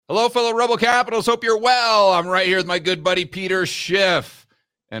Hello, fellow Rebel Capitals. Hope you're well. I'm right here with my good buddy, Peter Schiff.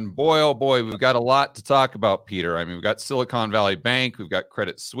 And boy, oh boy, we've got a lot to talk about, Peter. I mean, we've got Silicon Valley Bank. We've got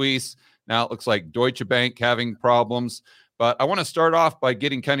Credit Suisse. Now it looks like Deutsche Bank having problems. But I want to start off by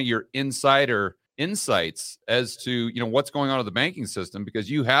getting kind of your insider insights as to, what's going on in the banking system,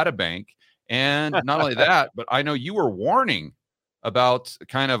 because you had a bank. And not only that, but I know you were warning about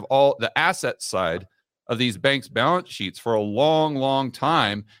kind of all the asset side of these banks' balance sheets for a long, long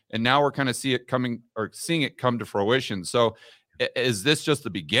time. And now we're kind of seeing it come to fruition. So is this just the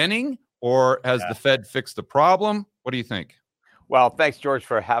beginning, or has the Fed fixed the problem? What do you think? Well, thanks, George,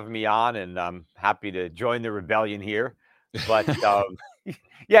 for having me on, and I'm happy to join the rebellion here. But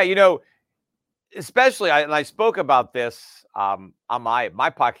especially, I spoke about this on my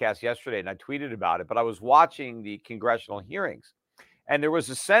podcast yesterday, and I tweeted about it, but I was watching the congressional hearings, and there was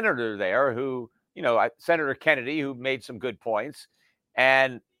a senator there who, Senator Kennedy, who made some good points.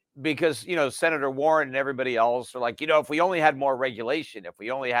 And because, Senator Warren and everybody else are like, if we only had more regulation, if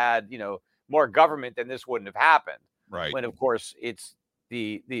we only had, more government, then this wouldn't have happened. Right. When, of course, it's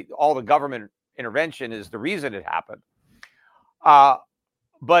all the government intervention is the reason it happened.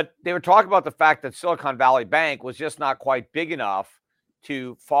 But they were talking about the fact that Silicon Valley Bank was just not quite big enough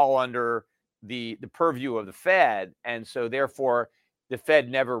to fall under the purview of the Fed. And so therefore, the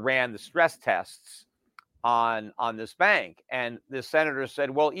Fed never ran the stress tests on this bank. And the senator said,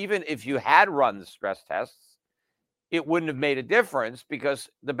 well, even if you had run the stress tests, it wouldn't have made a difference because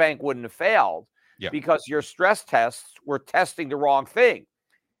the bank wouldn't have failed because your stress tests were testing the wrong thing.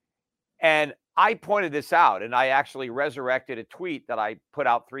 And I pointed this out, and I actually resurrected a tweet that I put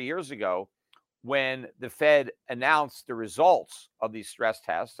out 3 years ago when the Fed announced the results of these stress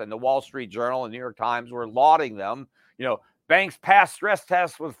tests, and the Wall Street Journal and New York Times were lauding them. Banks passed stress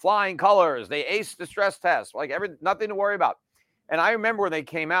tests with flying colors. They aced the stress test, nothing to worry about. And I remember when they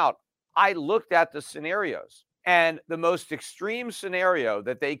came out, I looked at the scenarios, and the most extreme scenario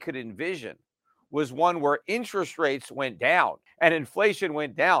that they could envision was one where interest rates went down and inflation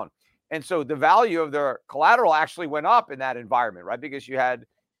went down. And so the value of their collateral actually went up in that environment, right? Because you had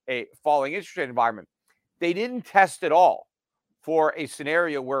a falling interest rate environment. They didn't test at all for a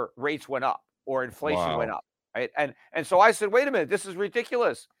scenario where rates went up or inflation went up. Right. And so I said, wait a minute, this is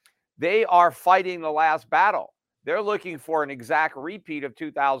ridiculous. They are fighting the last battle. They're looking for an exact repeat of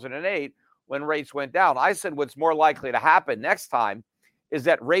 2008 when rates went down. I said, what's more likely to happen next time is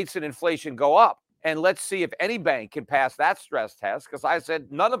that rates and inflation go up. And let's see if any bank can pass that stress test, because I said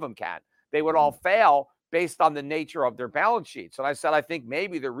none of them can. They would all fail based on the nature of their balance sheets. And I said, I think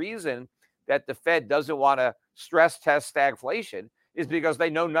maybe the reason that the Fed doesn't want to stress test stagflation is because they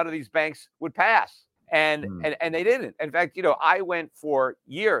know none of these banks would pass. And they didn't. In fact, I went for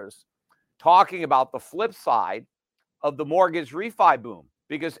years talking about the flip side of the mortgage refi boom,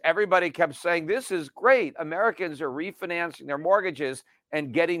 because everybody kept saying, this is great. Americans are refinancing their mortgages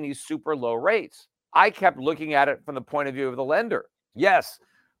and getting these super low rates. I kept looking at it from the point of view of the lender. Yes,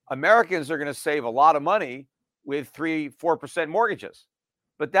 Americans are going to save a lot of money with 3-4% mortgages,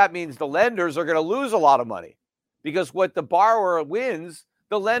 but that means the lenders are going to lose a lot of money, because what the borrower wins,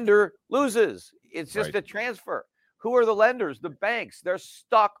 the lender loses. It's just a transfer. Who are the lenders? The banks. They're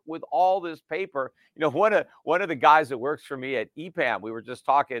stuck with all this paper. One of the guys that works for me at EPAM, we were just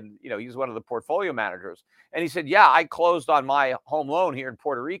talking, he's one of the portfolio managers. And he said, yeah, I closed on my home loan here in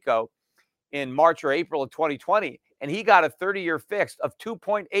Puerto Rico in March or April of 2020. And he got a 30-year fixed of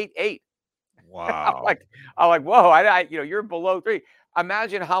 2.88. Wow. I'm like, whoa, you're below 3.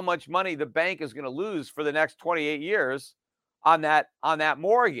 Imagine how much money the bank is going to lose for the next 28 years on that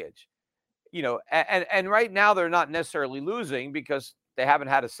mortgage. And right now they're not necessarily losing because they haven't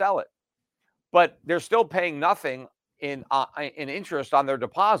had to sell it, but they're still paying nothing in interest on their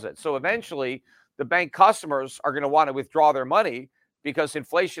deposit. So eventually the bank customers are going to want to withdraw their money because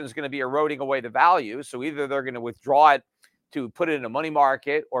inflation is going to be eroding away the value. So either they're going to withdraw it to put it in a money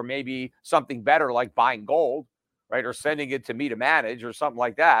market, or maybe something better like buying gold, right? Or sending it to me to manage or something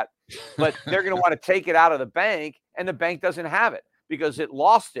like that. But they're going to want to take it out of the bank, and the bank doesn't have it because it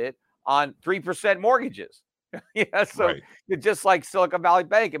lost it on 3% mortgages. It's just like Silicon Valley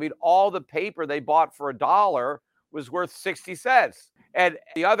Bank. I mean, all the paper they bought for $1 was worth 60 cents. And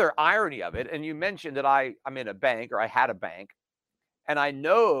the other irony of it, and you mentioned that I'm in a bank, or I had a bank, and I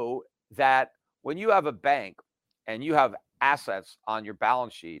know that when you have a bank and you have assets on your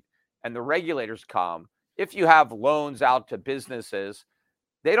balance sheet and the regulators come, if you have loans out to businesses,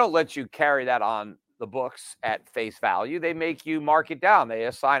 they don't let you carry that on the books at face value. They make you mark it down. They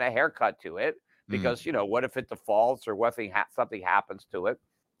assign a haircut to it because, what if it defaults or what if something happens to it?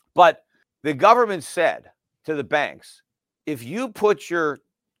 But the government said to the banks, if you put your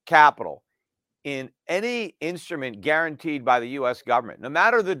capital in any instrument guaranteed by the U.S. government, no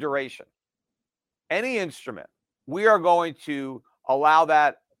matter the duration, any instrument, we are going to allow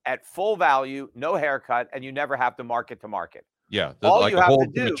that at full value, no haircut, and you never have to market to market. Yeah, All like you a have to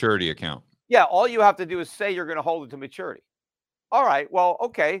hold to do, maturity account. yeah, all you have to do is say you're going to hold it to maturity. All right, well,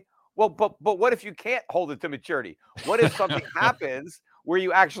 okay. Well, but what if you can't hold it to maturity? What if something happens where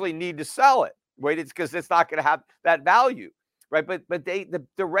you actually need to sell it? Right, it's because it's not going to have that value, right? But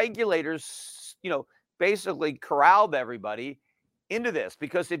the regulators, basically corralled everybody into this,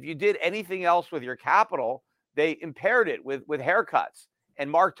 because if you did anything else with your capital, they impaired it with haircuts and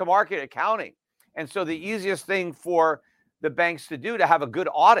mark-to-market accounting. And so the easiest thing for the banks to do to have a good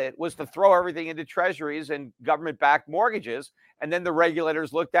audit was to throw everything into treasuries and government-backed mortgages. And then the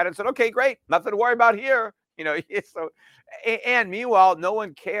regulators looked at it and said, okay, great, nothing to worry about here. So, and meanwhile, no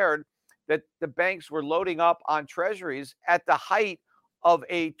one cared that the banks were loading up on treasuries at the height of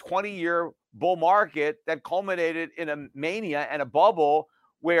a 20-year bull market that culminated in a mania and a bubble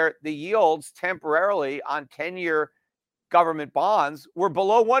where the yields temporarily on 10-year government bonds were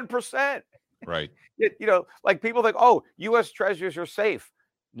below 1%. Right. Like people think, oh, U.S. treasuries are safe.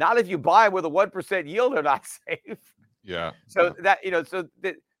 Not if you buy with a 1% yield, they're not safe. Yeah. So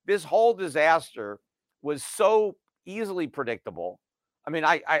this whole disaster was so easily predictable. I mean,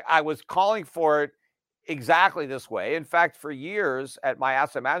 I was calling for it exactly this way. In fact, for years at my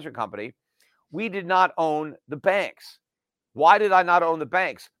asset management company, we did not own the banks. Why did I not own the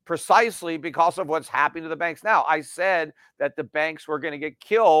banks? Precisely because of what's happening to the banks now. I said that the banks were going to get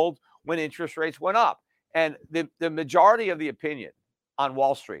killed when interest rates went up. And the majority of the opinion on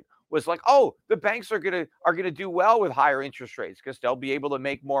Wall Street was like, oh, the banks are going to do well with higher interest rates because they'll be able to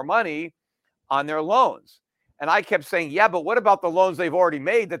make more money on their loans. And I kept saying, yeah, but what about the loans they've already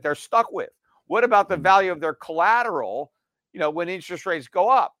made that they're stuck with? What about the value of their collateral, when interest rates go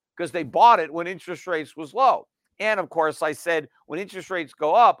up? Because they bought it when interest rates was low. And of course, I said, when interest rates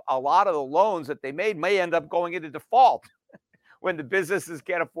go up, a lot of the loans that they made may end up going into default when the businesses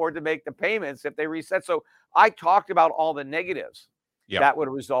can't afford to make the payments if they reset. So I talked about all the negatives that would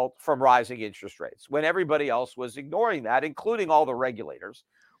result from rising interest rates when everybody else was ignoring that, including all the regulators,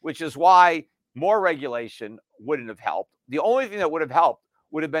 which is why more regulation wouldn't have helped. The only thing that would have helped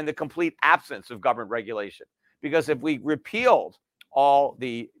would have been the complete absence of government regulation. Because if we repealed all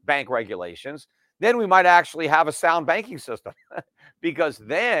the bank regulations, then we might actually have a sound banking system because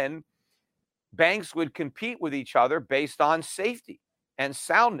then banks would compete with each other based on safety and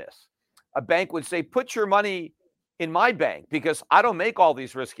soundness. A bank would say, put your money in my bank because I don't make all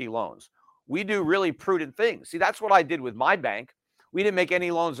these risky loans. We do really prudent things. See, that's what I did with my bank. We didn't make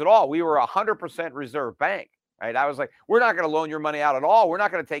any loans at all. We were a 100% reserve bank, right? I was like, we're not going to loan your money out at all. We're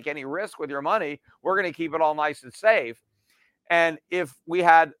not going to take any risk with your money. We're going to keep it all nice and safe. And if we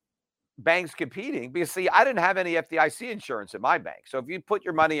had banks competing, because see, I didn't have any FDIC insurance in my bank. So if you put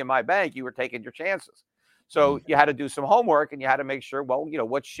your money in my bank, you were taking your chances. So you had to do some homework and you had to make sure, well,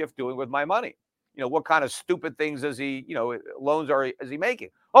 what's Schiff doing with my money? What kind of stupid things is he, loans is he making?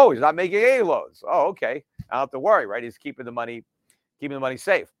 Oh, he's not making any loans. Oh, okay. I don't have to worry, right? He's keeping the money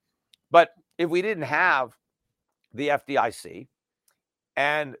safe. But if we didn't have the FDIC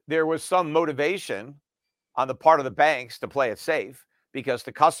and there was some motivation on the part of the banks to play it safe because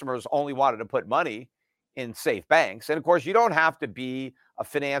the customers only wanted to put money in safe banks. And of course, you don't have to be a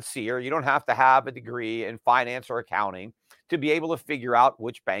financier. You don't have to have a degree in finance or accounting to be able to figure out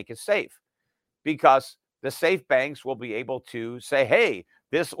which bank is safe, because the safe banks will be able to say, hey,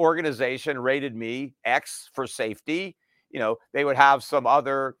 this organization rated me X for safety. They would have some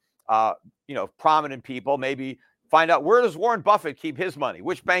other, prominent people maybe find out, where does Warren Buffett keep his money?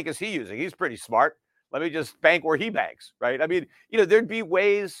 Which bank is he using? He's pretty smart. Let me just bank where he banks, right? I mean, there'd be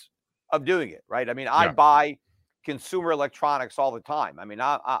ways of doing it, right? I mean, I buy consumer electronics all the time. I mean,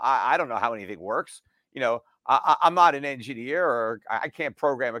 I don't know how anything works. I'm not an engineer or I can't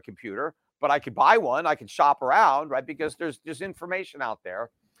program a computer, but I could buy one. I can shop around, right? Because there's information out there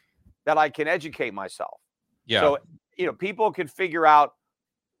that I can educate myself. Yeah. So, people can figure out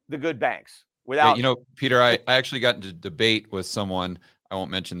the good banks without. Peter, I actually got into debate with someone, I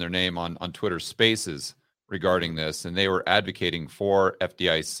won't mention their name, on Twitter Spaces regarding this, and they were advocating for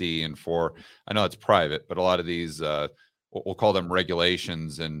FDIC and for, I know it's private, but a lot of these, we'll call them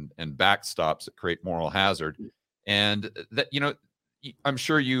regulations and backstops that create moral hazard. And that, I'm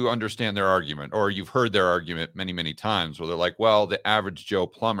sure you understand their argument, or you've heard their argument many, many times, where they're like, well, the average Joe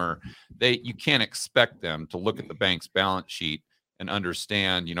plumber, you can't expect them to look at the bank's balance sheet and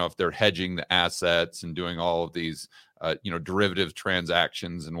understand, if they're hedging the assets and doing all of these, derivative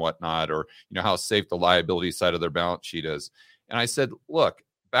transactions and whatnot, or, how safe the liability side of their balance sheet is. And I said, look,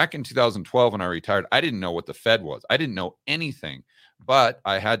 back in 2012 when I retired, I didn't know what the Fed was. I didn't know anything, but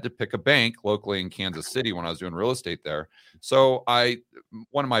I had to pick a bank locally in Kansas City when I was doing real estate there. So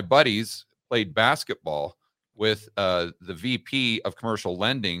one of my buddies played basketball with the VP of commercial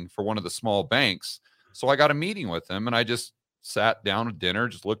lending for one of the small banks. So I got a meeting with him, and I just sat down at dinner,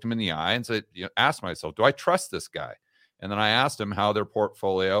 just looked him in the eye and said, asked myself, do I trust this guy? And then I asked him how their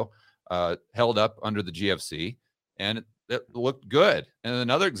portfolio held up under the GFC, and it looked good. And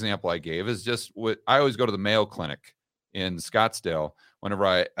another example I gave is just what I always go to the Mayo Clinic in Scottsdale whenever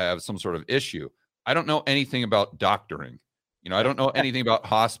I have some sort of issue. I don't know anything about doctoring. I don't know anything about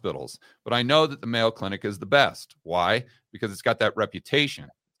hospitals, but I know that the Mayo Clinic is the best. Why? Because it's got that reputation,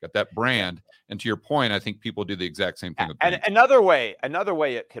 it's got that brand. And to your point, I think people do the exact same thing with And banks. another way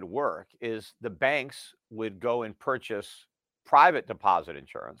it could work is the banks would go and purchase private deposit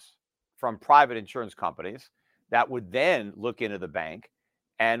insurance from private insurance companies that would then look into the bank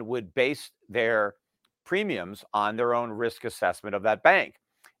and would base their premiums on their own risk assessment of that bank.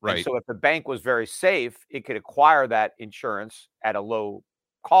 Right. And so if the bank was very safe, it could acquire that insurance at a low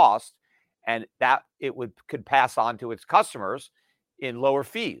cost, and that it could pass on to its customers in lower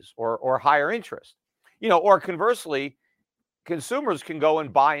fees or higher interest. Or conversely, consumers can go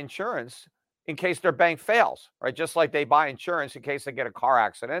and buy insurance in case their bank fails, right? Just like they buy insurance in case they get a car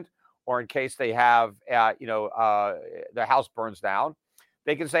accident or in case they have, their house burns down.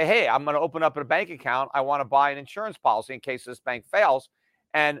 They can say, hey, I'm going to open up a bank account. I want to buy an insurance policy in case this bank fails.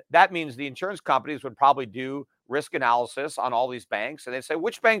 And that means the insurance companies would probably do risk analysis on all these banks. And they say,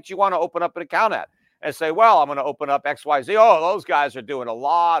 which bank do you want to open up an account at? And say, well, I'm going to open up XYZ. Oh, those guys are doing a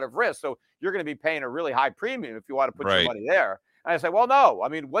lot of risk. So you're going to be paying a really high premium if you want to put your money there. And I say, well, no. I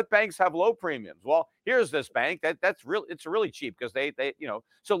mean, what banks have low premiums? Well, here's this bank it's really cheap because they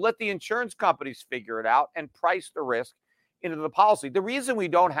so let the insurance companies figure it out and price the risk into the policy. The reason we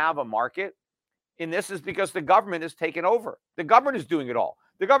don't have a market in this is because the government is taking over. The government is doing it all.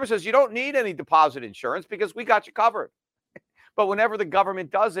 The government says you don't need any deposit insurance because we got you covered. But whenever the government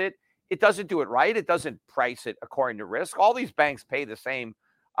does it, it doesn't do it right. It doesn't price it according to risk. All these banks pay the same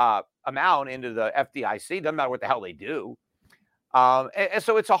amount into the FDIC. Doesn't matter what the hell they do. And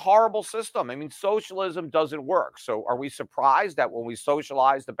so it's a horrible system. I mean, socialism doesn't work. So are we surprised that when we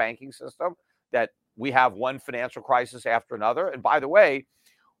socialize the banking system, that we have one financial crisis after another? And by the way,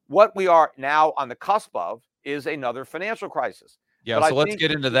 what we are now on the cusp of is another financial crisis. Yeah, but so let's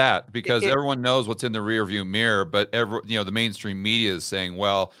get into that because everyone knows what's in the rearview mirror, but the mainstream media is saying,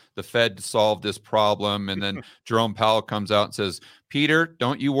 well, the Fed solved this problem. And then Jerome Powell comes out and says, Peter,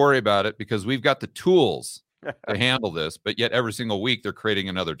 don't you worry about it because we've got the tools to handle this. But yet every single week they're creating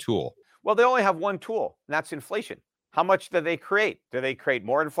another tool. Well, they only have one tool, and that's inflation. How much do they create? Do they create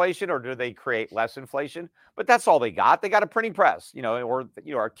more inflation or do they create less inflation? But that's all they got. They got a printing press, or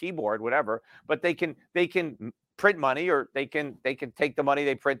a keyboard, whatever. But they can print money, or they can take the money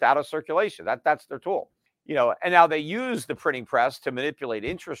they print out of circulation. That's their tool. And now they use the printing press to manipulate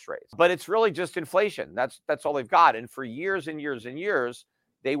interest rates. But it's really just inflation. That's all they've got. And for years and years and years,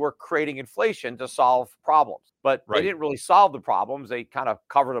 they were creating inflation to solve problems. But they didn't really solve the problems. They kind of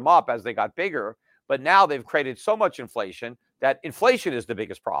covered them up as they got bigger. But now they've created so much inflation that inflation is the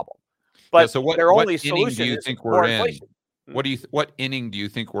biggest problem. But so what solution do you think we're in? Inflation. What inning do you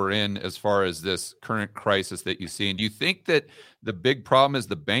think we're in as far as this current crisis that you see? And do you think that the big problem is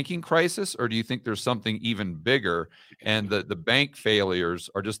the banking crisis, or do you think there's something even bigger and the bank failures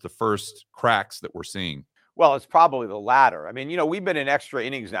are just the first cracks that we're seeing? Well, it's probably the latter. I mean, we've been in extra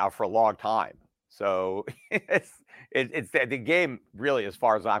innings now for a long time. So it's the game really, as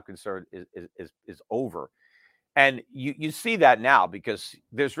far as I'm concerned, is over. And you see that now because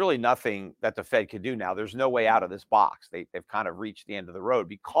there's really nothing that the Fed can do now. There's no way out of this box. They've kind of reached the end of the road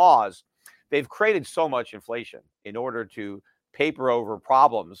because they've created so much inflation in order to paper over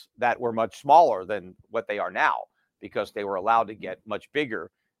problems that were much smaller than what they are now because they were allowed to get much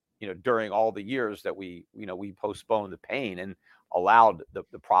bigger, during all the years that we postponed the pain and allowed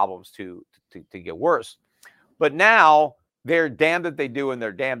the problems to get worse. But now they're damned if they do and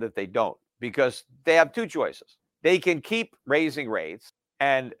they're damned if they don't, because they have two choices. They can keep raising rates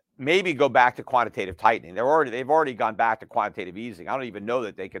and maybe go back to quantitative tightening. They've already gone back to quantitative easing. I don't even know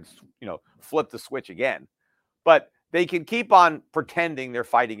that they can, flip the switch again. But they can keep on pretending they're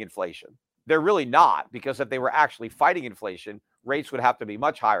fighting inflation. They're really not, because if they were actually fighting inflation, rates would have to be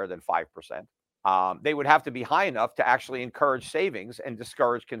much higher than 5%. They would have to be high enough to actually encourage savings and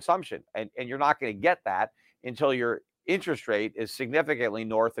discourage consumption. And you're not going to get that until your interest rate is significantly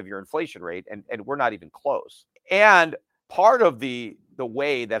north of your inflation rate. And we're not even close. And part of the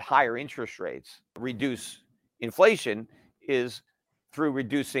way that higher interest rates reduce inflation is through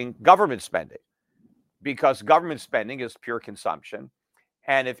reducing government spending, because government spending is pure consumption.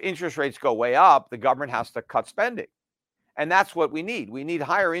 And if interest rates go way up, the government has to cut spending. And that's what we need. We need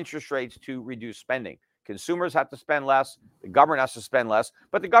higher interest rates to reduce spending. Consumers have to spend less. The government has to spend less,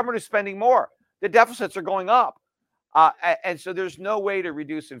 but the government is spending more. The deficits are going up. And so there's no way to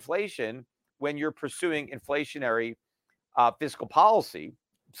reduce inflation when you're pursuing inflationary fiscal policy.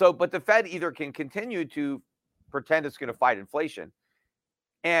 But the Fed either can continue to pretend it's going to fight inflation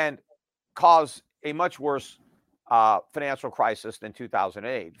and cause a much worse financial crisis than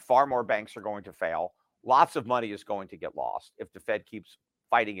 2008. Far more banks are going to fail. Lots of money is going to get lost if the Fed keeps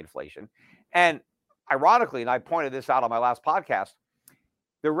fighting inflation. And ironically, and I pointed this out on my last podcast,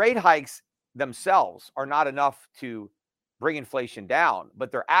 the rate hikes themselves are not enough to bring inflation down,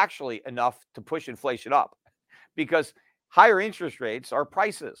 but they're actually enough to push inflation up, because higher interest rates are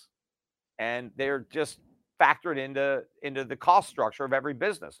prices, and they're just factored into the cost structure of every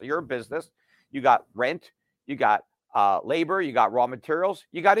business. So you're a business, you got rent, you got labor, you got raw materials,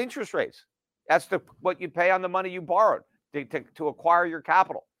 you got interest rates. That's what you pay on the money you borrowed to acquire your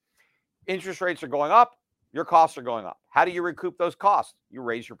capital. Interest rates are going up, your costs are going up. How do you recoup those costs? You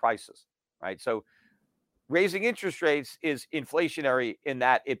raise your prices, right? So raising interest rates is inflationary in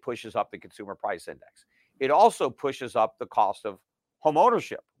that it pushes up the consumer price index. It also pushes up the cost of home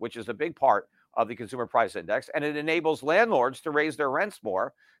ownership, which is a big part of the consumer price index. And it enables landlords to raise their rents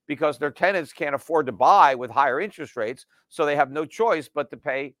more because their tenants can't afford to buy with higher interest rates. So they have no choice but to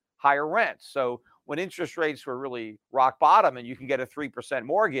pay higher rents. So when interest rates were really rock bottom and you can get a 3%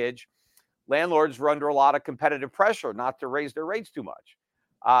 mortgage, landlords were under a lot of competitive pressure not to raise their rates too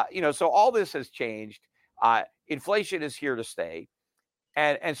much. So all this has changed. Inflation is here to stay.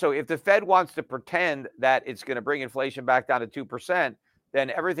 And so if the Fed wants to pretend that it's going to bring inflation back down to 2%,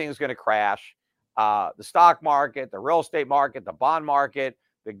 then everything is going to crash. The stock market, the real estate market, the bond market,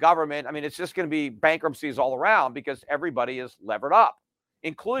 the government. I mean, it's just going to be bankruptcies all around because everybody is levered up,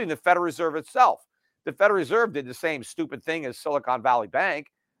 including the Federal Reserve itself. The Federal Reserve did the same stupid thing as Silicon Valley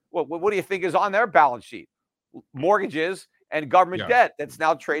Bank. Well, what do you think is on their balance sheet? Mortgages and government debt that's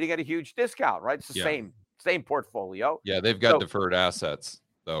now trading at a huge discount, right? It's the same portfolio. Yeah, they've got deferred assets,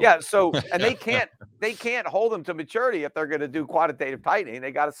 though. Yeah, so and they can't hold them to maturity if they're going to do quantitative tightening.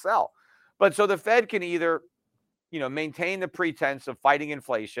 They got to sell. But so the Fed can either, maintain the pretense of fighting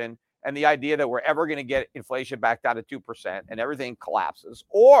inflation and the idea that we're ever going to get inflation back down to 2% and everything collapses,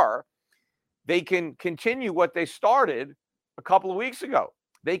 or they can continue what they started a couple of weeks ago.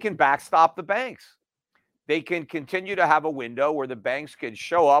 They can backstop the banks. They can continue to have a window where the banks can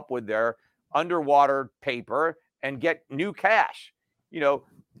show up with their underwater paper and get new cash,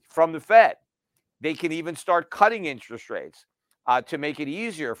 from the Fed. They can even start cutting interest rates to make it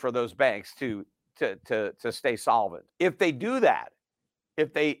easier for those banks to stay solvent. If they do that,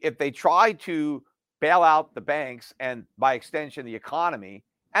 if they try to bail out the banks and by extension the economy,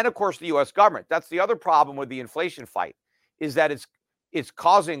 and of course the U.S. government, that's the other problem with the inflation fight, is that it's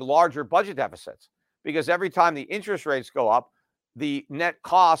causing larger budget deficits, because every time the interest rates go up, the net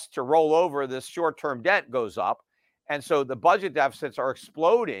cost to roll over this short-term debt goes up. And so the budget deficits are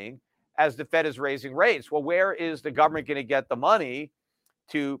exploding as the Fed is raising rates. Well, where is the government going to get the money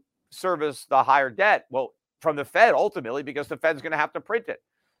to service the higher debt? Well, from the Fed ultimately, because the Fed's going to have to print it.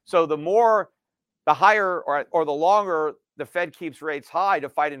 So the higher or the longer the Fed keeps rates high to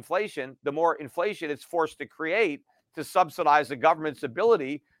fight inflation, the more inflation it's forced to create to subsidize the government's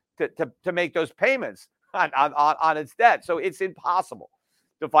ability to make those payments on its debt. So it's impossible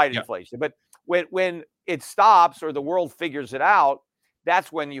to fight inflation. But when it stops or the world figures it out,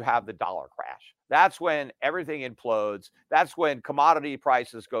 that's when you have the dollar crash. That's when everything implodes. That's when commodity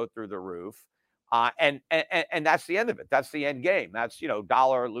prices go through the roof. And that's the end of it. That's the end game. That's,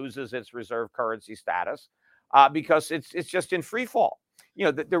 dollar loses its reserve currency status because it's just in free fall.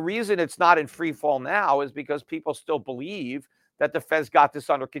 The reason it's not in free fall now is because people still believe that the Fed's got this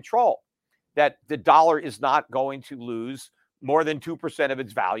under control, that the dollar is not going to lose more than 2% of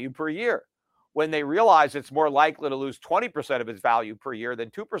its value per year. When they realize it's more likely to lose 20% of its value per year than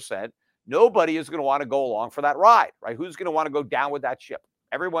 2%, nobody is going to want to go along for that ride, right? Who's going to want to go down with that ship?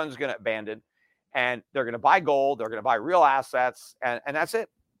 Everyone's going to abandon, and they're going to buy gold. They're going to buy real assets, and that's it.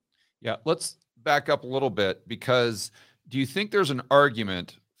 Yeah, let's back up a little bit, because do you think there's an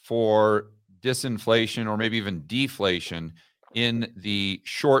argument for disinflation or maybe even deflation in the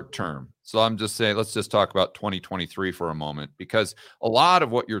short term? So I'm just saying, let's just talk about 2023 for a moment, because a lot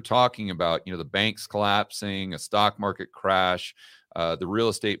of what you're talking about, the banks collapsing, a stock market crash, the real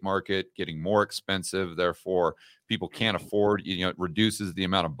estate market getting more expensive. Therefore, people can't afford, it reduces the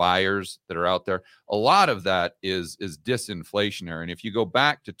amount of buyers that are out there. A lot of that is disinflationary. And if you go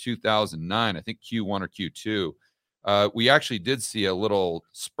back to 2009, I think Q1 or Q2, we actually did see a little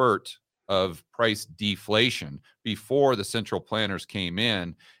spurt of price deflation before the central planners came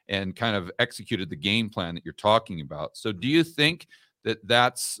in and kind of executed the game plan that you're talking about. So do you think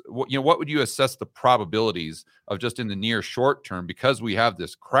that's what would you assess the probabilities of just in the near short term, because we have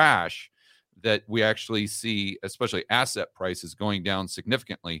this crash, that we actually see, especially asset prices going down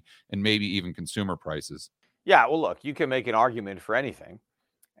significantly and maybe even consumer prices? Yeah, well, look, you can make an argument for anything,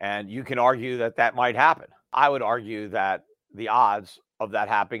 and you can argue that might happen. I would argue that the odds of that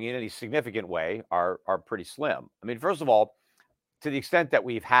happening in any significant way are pretty slim. I mean, first of all, to the extent that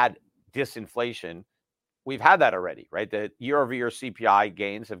we've had disinflation, we've had that already, right? The year-over-year CPI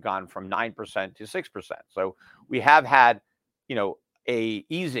gains have gone from 9% to 6%. So we have had, a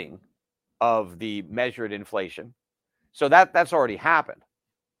easing of the measured inflation. So that's already happened.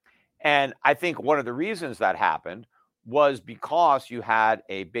 And I think one of the reasons that happened was because you had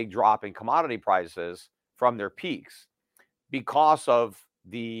a big drop in commodity prices from their peaks, because of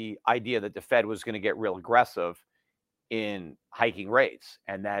the idea that the Fed was going to get real aggressive in hiking rates,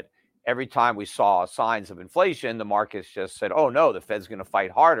 and that every time we saw signs of inflation, the markets just said, oh no, the Fed's going to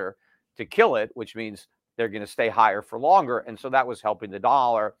fight harder to kill it, which means they're going to stay higher for longer. And so that was helping the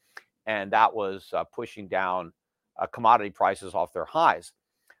dollar, and that was pushing down commodity prices off their highs.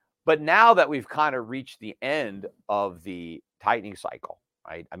 But now that we've kind of reached the end of the tightening cycle,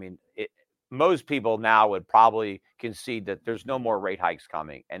 right? I mean, most people now would probably concede that there's no more rate hikes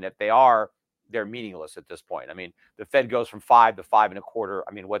coming. And if they are, they're meaningless at this point. I mean, the Fed goes from 5 to 5.25.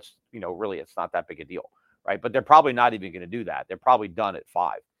 I mean, really, it's not that big a deal, right? But they're probably not even going to do that. They're probably done at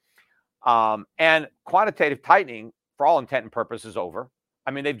 5. And quantitative tightening, for all intent and purpose, is over.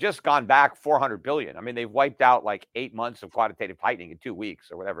 I mean, they've just gone back 400 billion. I mean, they've wiped out like 8 months of quantitative tightening in 2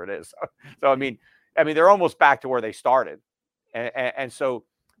 weeks or whatever it is. So I mean, they're almost back to where they started. And so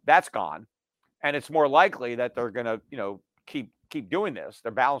that's gone. And it's more likely that they're going to, keep doing this.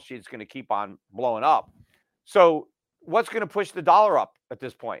 Their balance sheet is going to keep on blowing up. So what's going to push the dollar up at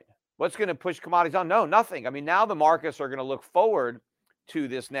this point? What's going to push commodities on? No, nothing. I mean, now the markets are going to look forward to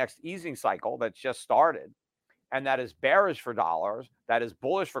this next easing cycle that's just started. And that is bearish for dollars. That is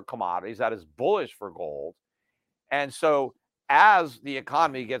bullish for commodities. That is bullish for gold. And so as the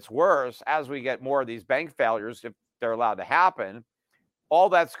economy gets worse, as we get more of these bank failures, if they're allowed to happen, all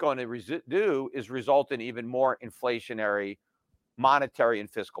that's going to do is result in even more inflationary monetary and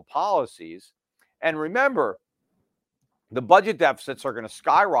fiscal policies. And remember, the budget deficits are going to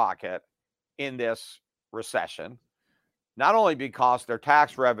skyrocket in this recession, not only because their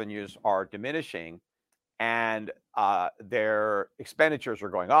tax revenues are diminishing and their expenditures are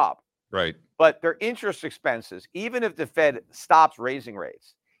going up, right, but their interest expenses, even if the Fed stops raising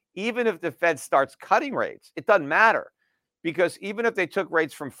rates, even if the Fed starts cutting rates, it doesn't matter. Because even if they took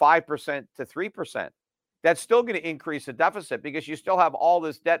rates from 5% to 3%, that's still going to increase the deficit, because you still have all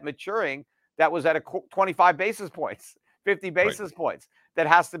this debt maturing that was at 25 basis points, 50 basis points that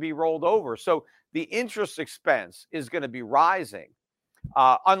has to be rolled over. So the interest expense is going to be rising,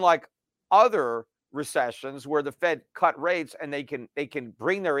 unlike other recessions where the Fed cut rates and they can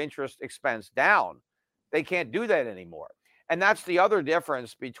bring their interest expense down. They can't do that anymore. And that's the other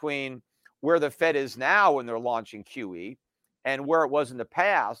difference between where the Fed is now when they're launching QE and where it was in the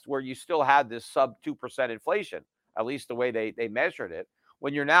past, where you still had this sub 2% inflation, at least the way they measured it.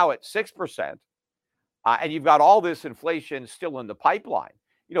 When you're now at 6%, and you've got all this inflation still in the pipeline.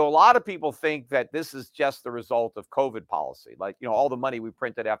 A lot of people think that this is just the result of COVID policy, like, all the money we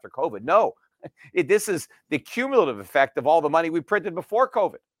printed after COVID. No, this is the cumulative effect of all the money we printed before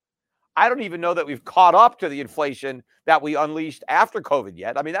COVID. I don't even know that we've caught up to the inflation that we unleashed after COVID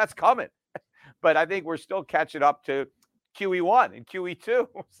yet. I mean, that's coming. But I think we're still catching up to QE1 and QE2.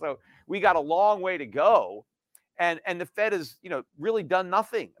 So we got a long way to go. And the Fed has, really done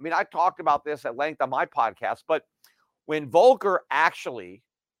nothing. I mean, I talked about this at length on my podcast, but when Volcker actually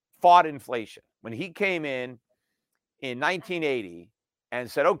fought inflation, when he came in 1980 and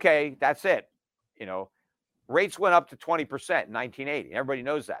said, okay, that's it. Rates went up to 20% in 1980. Everybody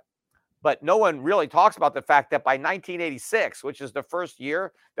knows that. But no one really talks about the fact that by 1986, which is the first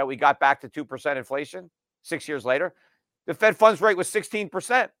year that we got back to 2% inflation, 6 years later, the Fed funds rate was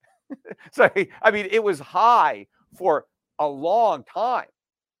 16%. So, I mean, it was high for a long time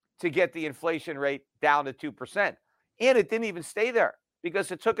to get the inflation rate down to 2%. And it didn't even stay there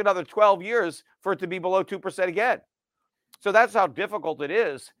because it took another 12 years for it to be below 2% again. So that's how difficult it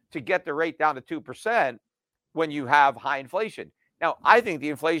is to get the rate down to 2% when you have high inflation. Now, I think the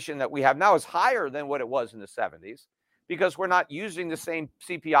inflation that we have now is higher than what it was in the 70s because we're not using the same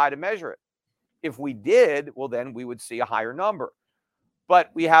CPI to measure it. If we did, well, then we would see a higher number.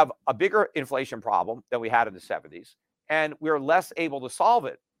 But we have a bigger inflation problem than we had in the 70s, and we're less able to solve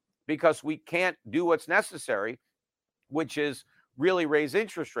it because we can't do what's necessary, which is really raise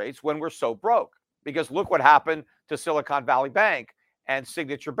interest rates when we're so broke. Because look what happened to Silicon Valley Bank and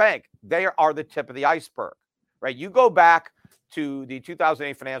Signature Bank. They are the tip of the iceberg, right? You go back to the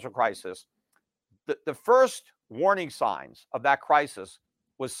 2008 financial crisis, the first warning signs of that crisis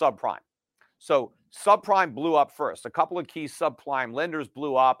was subprime. So subprime blew up first. A couple of key subprime lenders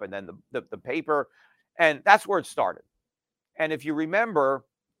blew up, and then the paper, and that's where it started. And if you remember,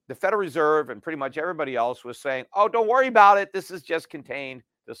 the Federal Reserve and pretty much everybody else was saying, oh, don't worry about it. This is just contained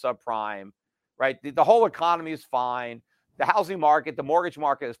to subprime, right? The whole economy is fine. The housing market, the mortgage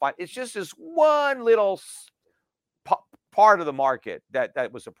market is fine. It's just this one little part of the market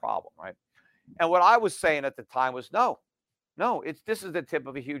that was a problem, right? And what I was saying at the time was, no, this is the tip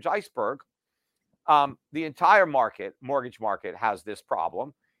of a huge iceberg. The entire mortgage market has this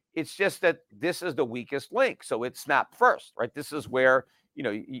problem. It's just that this is the weakest link. So it snapped first, right? This is where,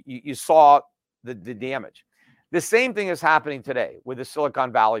 you saw the damage. The same thing is happening today with the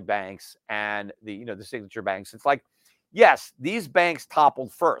Silicon Valley banks and the Signature banks. It's like, yes, these banks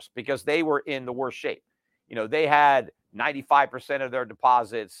toppled first because they were in the worst shape. They had 95% of their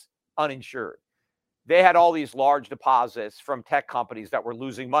deposits uninsured. They had all these large deposits from tech companies that were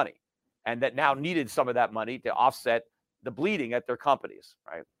losing money and that now needed some of that money to offset the bleeding at their companies,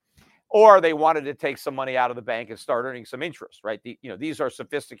 right? Or they wanted to take some money out of the bank and start earning some interest, right? These are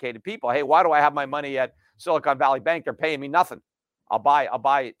sophisticated people. Hey, why do I have my money at Silicon Valley Bank? They're paying me nothing. I'll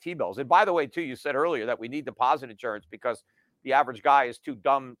buy T-bills. And by the way, too, you said earlier that we need deposit insurance because the average guy is too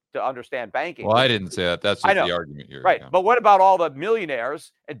dumb to understand banking. Well, I didn't say that. That's just the argument here. Right. Yeah. But what about all the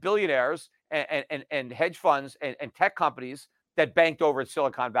millionaires and billionaires and hedge funds and tech companies that banked over at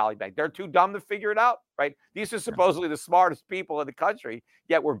Silicon Valley Bank? They're too dumb to figure it out, right? These are supposedly the smartest people in the country,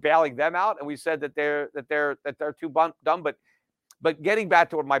 yet we're bailing them out, and we said that they're too dumb. But getting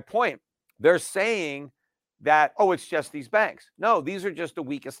back to my point, they're saying that, oh, it's just these banks. No, these are just the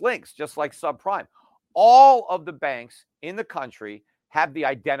weakest links, just like subprime. All of the banks in the country have the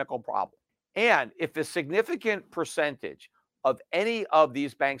identical problem. And if a significant percentage of any of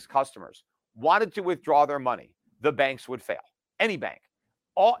these banks' customers wanted to withdraw their money, the banks would fail. Any bank,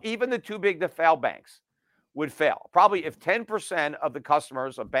 even the too big to fail banks would fail. Probably if 10% of the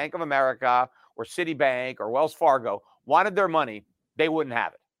customers of Bank of America or Citibank or Wells Fargo wanted their money, they wouldn't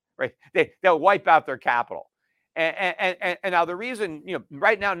have it, right? They'll wipe out their capital. And now the reason,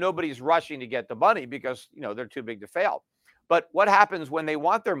 right now nobody's rushing to get the money because, they're too big to fail. But what happens when they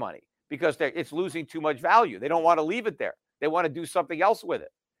want their money? Because it's losing too much value. They don't want to leave it there. They want to do something else with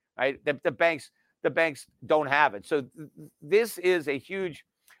it, right? The banks don't have it. So this is a huge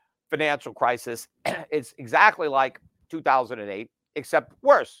financial crisis. It's exactly like 2008, except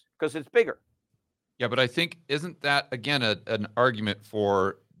worse because it's bigger. Yeah, but I think isn't that, again, an argument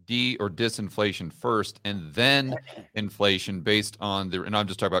for or disinflation first and then inflation based on and I'm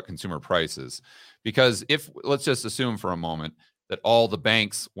just talking about consumer prices. Because let's just assume for a moment that all the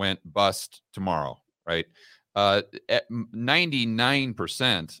banks went bust tomorrow, right?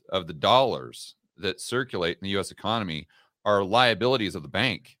 99% of the dollars that circulate in the U.S. economy are liabilities of the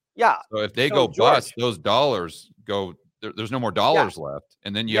bank. Yeah. So if they go bust, those dollars go, there's no more dollars left.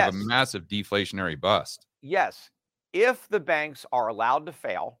 And then you have a massive deflationary bust. Yes. If the banks are allowed to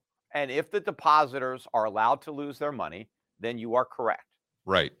fail and if the depositors are allowed to lose their money, then you are correct.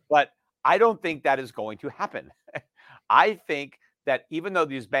 Right. But I don't think that is going to happen. I think that even though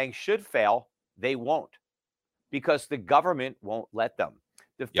these banks should fail, they won't because the government won't let them.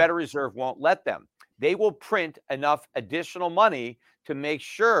 The Federal Reserve won't let them. They will print enough additional money to make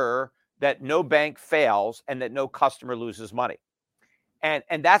sure that no bank fails and that no customer loses money. And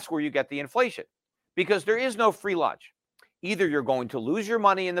that's where you get the inflation because there is no free lunch. Either you're going to lose your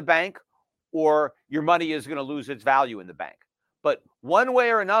money in the bank or your money is going to lose its value in the bank. But one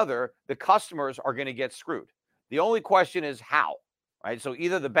way or another, the customers are going to get screwed. The only question is how, right? So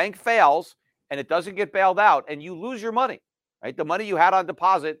either the bank fails and it doesn't get bailed out and you lose your money, right? The money you had on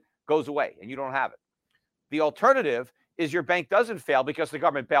deposit goes away and you don't have it. The alternative is your bank doesn't fail because the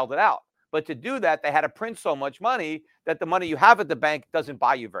government bailed it out. But to do that, they had to print so much money that the money you have at the bank doesn't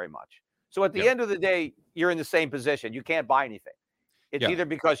buy you very much. So at the end of the day, you're in the same position. You can't buy anything. It's either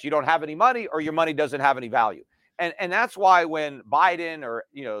because you don't have any money or your money doesn't have any value. And that's why when Biden or,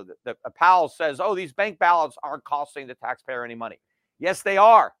 the Powell says, oh, these bank bailouts aren't costing the taxpayer any money. Yes, they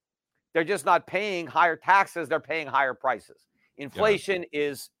are. They're just not paying higher taxes. They're paying higher prices. Inflation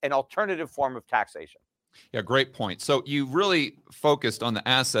is an alternative form of taxation. Yeah, great point. So you really focused on the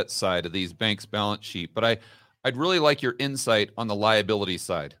asset side of these banks' balance sheet, but I'd really like your insight on the liability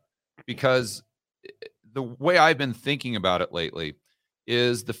side, because the way I've been thinking about it lately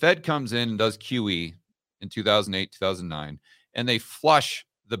is the Fed comes in and does QE in 2008, 2009, and they flush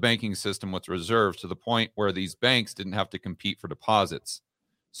the banking system with reserves to the point where these banks didn't have to compete for deposits.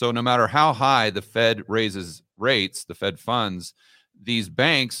 So no matter how high the Fed raises rates, the Fed funds, these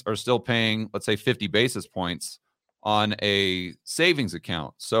banks are still paying, let's say, 50 basis points on a savings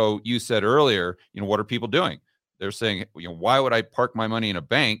account. So you said earlier, what are people doing? They're saying, why would I park my money in a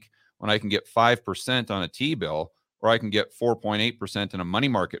bank when I can get 5% on a T-bill, or I can get 4.8% in a money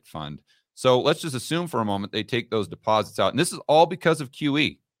market fund? So let's just assume for a moment they take those deposits out. And this is all because of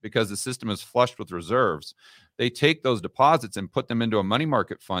QE, because the system is flushed with reserves. They take those deposits and put them into a money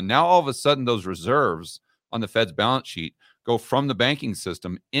market fund. Now, all of a sudden, those reserves on the Fed's balance sheet go from the banking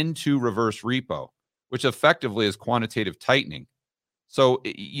system into reverse repo, which effectively is quantitative tightening. So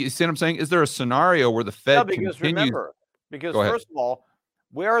you see what I'm saying? Is there a scenario where the Fed continues? Remember, first of all,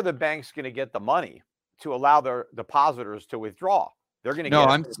 where are the banks going to get the money to allow their depositors to withdraw? They're going to No,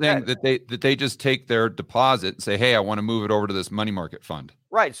 I'm saying that they just take their deposit and say, hey, I want to move it over to this money market fund.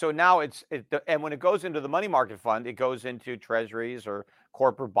 Right. So now and when it goes into the money market fund, it goes into treasuries or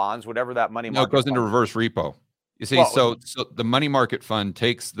corporate bonds, whatever that money market. No, it goes into reverse repo. You see, so the money market fund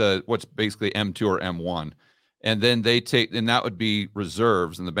takes what's basically M2 or M1, and then that would be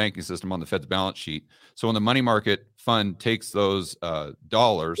reserves in the banking system on the Fed's balance sheet. So when the money market fund takes those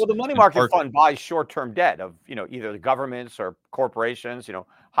dollars, the money market fund buys short-term debt of either the governments or corporations,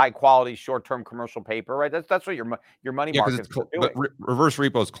 high quality short-term commercial paper, right? That's what your money market is doing. But reverse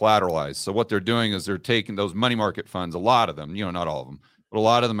repo is collateralized. So what they're doing is they're taking those money market funds, a lot of them, not all of them, but a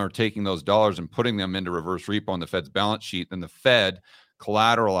lot of them are taking those dollars and putting them into reverse repo on the Fed's balance sheet. Then the Fed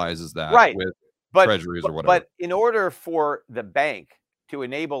collateralizes that with treasuries or whatever. But in order for the bank to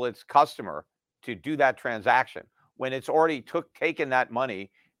enable its customer to do that transaction, when it's already taken that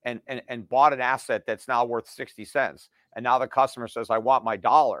money and bought an asset that's now worth 60 cents, and now the customer says, I want my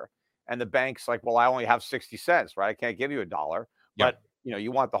dollar, and the bank's like, well, I only have 60 cents, right? I can't give you a dollar, but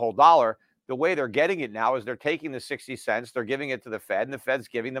you want the whole dollar. The way they're getting it now is they're taking the 60 cents, they're giving it to the Fed, and the Fed's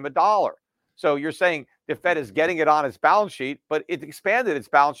giving them a dollar. So you're saying the Fed is getting it on its balance sheet, but it expanded its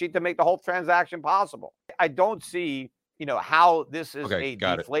balance sheet to make the whole transaction possible. I don't see, how this is a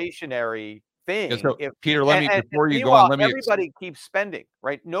deflationary thing. Yeah, so Peter, before you go on, everybody keeps spending,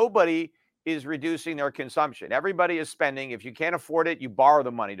 right? Nobody is reducing their consumption. Everybody is spending. If you can't afford it, you borrow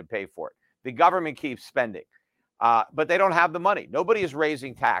the money to pay for it. The government keeps spending, but they don't have the money. Nobody is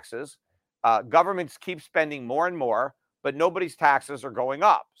raising taxes. Governments keep spending more and more, but nobody's taxes are going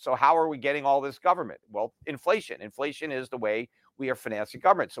up. So how are we getting all this government? Well, inflation. Inflation is the way we are financing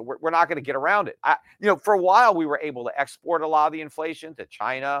government. So we're not going to get around it. For a while, we were able to export a lot of the inflation to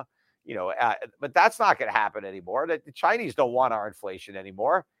China, but that's not going to happen anymore. The Chinese don't want our inflation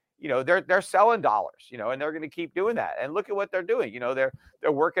anymore. They're selling dollars, and they're going to keep doing that. And look at what they're doing.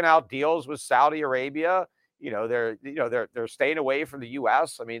 They're working out deals with Saudi Arabia. They're staying away from the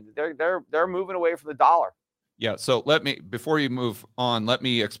U.S. I mean, they're moving away from the dollar. Yeah. So before you move on, let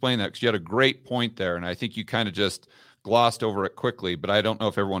me explain that, because you had a great point there, and I think you kind of just glossed over it quickly, but I don't know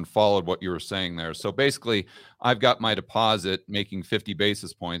if everyone followed what you were saying there. So basically, I've got my deposit making 50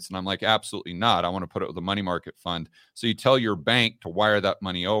 basis points, and I'm like, absolutely not. I want to put it with a money market fund. So you tell your bank to wire that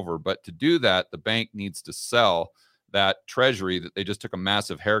money over, but to do that, the bank needs to sell that treasury that they just took a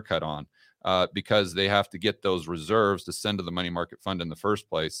massive haircut on. Because they have to get those reserves to send to the money market fund in the first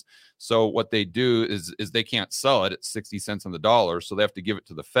place. So what they do is they can't sell it at 60 cents on the dollar. So they have to give it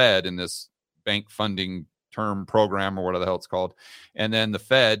to the Fed in this bank funding term program, or whatever the hell it's called. And then the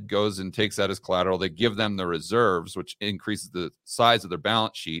Fed goes and takes that as collateral. They give them the reserves, which increases the size of their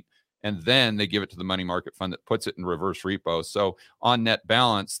balance sheet. And then they give it to the money market fund that puts it in reverse repo. So on net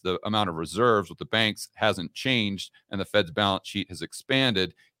balance, the amount of reserves with the banks hasn't changed, and the Fed's balance sheet has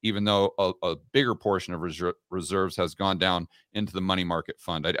expanded, even though a bigger portion of reserves has gone down into the money market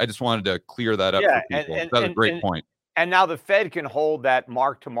fund. I just wanted to clear that up for people. That's a great point. And now the Fed can hold that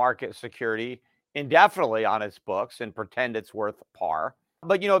mark-to-market security indefinitely on its books and pretend it's worth par.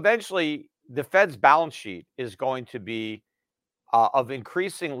 But, eventually the Fed's balance sheet is going to be of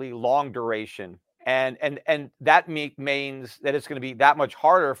increasingly long duration. And that means that it's going to be that much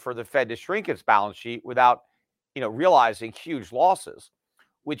harder for the Fed to shrink its balance sheet without, realizing huge losses,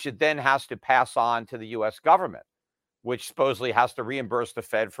 which it then has to pass on to the U.S. government, which supposedly has to reimburse the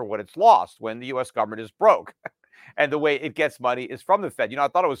Fed for what it's lost when the U.S. government is broke. And the way it gets money is from the Fed. I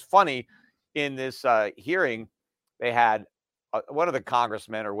thought it was funny in this hearing they had one of the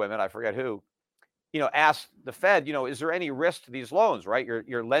congressmen or women, I forget who, asked the Fed, is there any risk to these loans, right?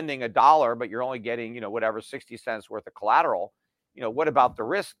 You're lending $1, but you're only getting, whatever, 60 cents worth of collateral. What about the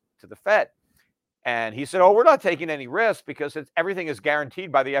risk to the Fed? And he said, oh, we're not taking any risk because everything is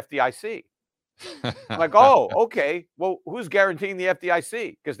guaranteed by the FDIC. I'm like, oh, okay. Well, who's guaranteeing the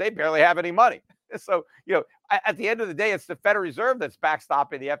FDIC? Because they barely have any money. So, at the end of the day, it's the Federal Reserve that's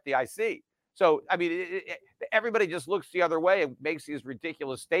backstopping the FDIC. So, I mean, everybody just looks the other way and makes these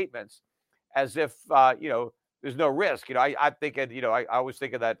ridiculous statements as if, there's no risk. I think, I always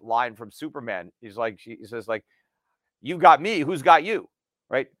think of that line from Superman. He says, you got me, who's got you?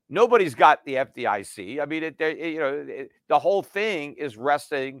 Right? Nobody's got the FDIC. I mean, the whole thing is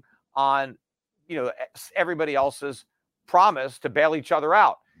resting on, everybody else's promise to bail each other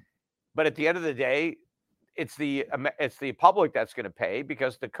out. But at the end of the day, it's the public that's going to pay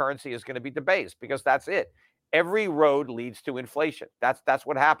because the currency is going to be debased, because that's it. Every road leads to inflation. That's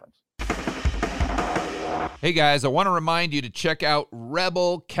what happens. Hey guys, I want to remind you to check out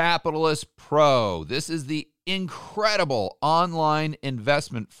Rebel Capitalist Pro. This is the incredible online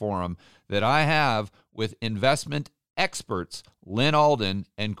investment forum that I have with investment experts Lynn Alden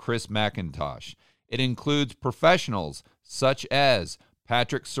and Chris McIntosh. It includes professionals such as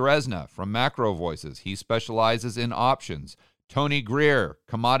Patrick Ceresna from Macro Voices. He specializes in options. Tony Greer,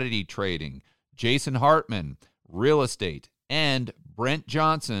 commodity trading. Jason Hartman, real estate. And Brent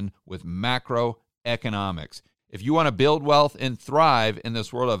Johnson with macroeconomics. If you want to build wealth and thrive in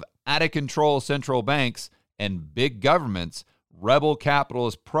this world of out-of-control central banks and big governments, Rebel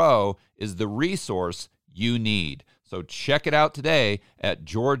Capitalist Pro is the resource you need. So check it out today at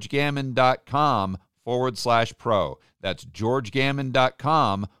georgegammon.com/pro. That's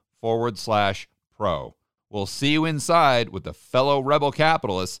georgegammon.com/pro. We'll see you inside with the fellow Rebel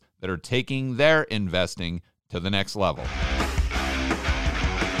capitalists that are taking their investing to the next level.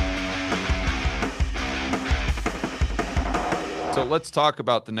 So let's talk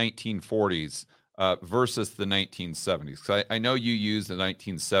about the 1940s versus the 1970s. So I know you use the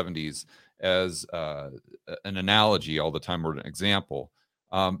 1970s as an analogy all the time, or an example.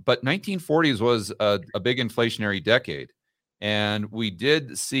 But 1940s was a big inflationary decade. And we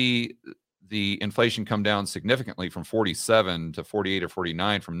did see the inflation come down significantly from 47 to 48 or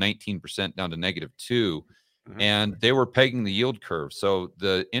 49, from 19% down to -2. Mm-hmm. And they were pegging the yield curve. So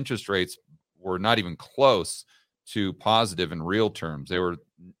the interest rates were not even close to positive in real terms. They were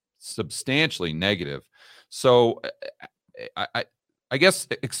substantially negative. So I guess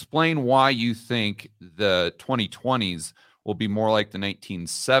explain why you think the 2020s will be more like the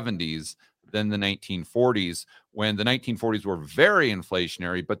 1970s than the 1940s, when the 1940s were very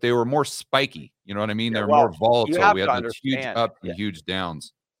inflationary, but they were more spiky. You know what I mean? They're more volatile. We had these huge ups and huge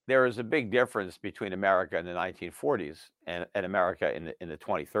downs. There is a big difference between America in the 1940s and America in the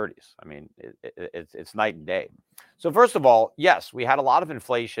 2030s. I mean, it's night and day. So first of all, yes, we had a lot of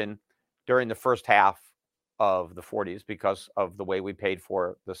inflation during the first half of the 40s because of the way we paid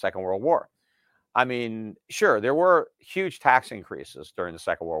for the Second World War. I mean, sure, there were huge tax increases during the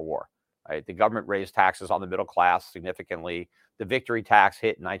Second World War. Right? The government raised taxes on the middle class significantly. The victory tax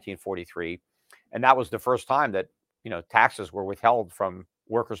hit in 1943, and that was the first time that taxes were withheld from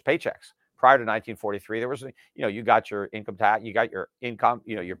workers' paychecks. Prior to 1943, there was you got your income tax, you got your income,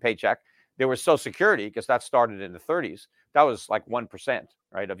 your paycheck. There was Social Security, because that started in the 30s. That was like 1%,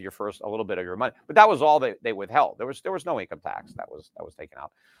 right, of your first, a little bit of your money. But that was all they withheld. There was no income tax that was taken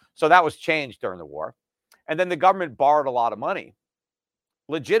out. So that was changed during the war. And then the government borrowed a lot of money,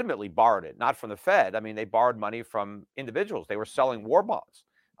 legitimately borrowed it, not from the Fed. I mean, they borrowed money from individuals. They were selling war bonds.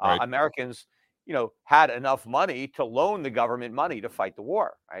 Right. Americans, had enough money to loan the government money to fight the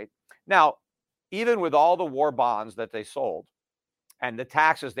war, right? Now, even with all the war bonds that they sold and the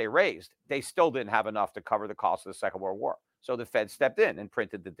taxes they raised, they still didn't have enough to cover the cost of the Second World War. So the Fed stepped in and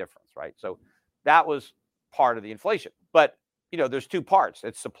printed the difference, right? So that was part of the inflation. But, there's two parts.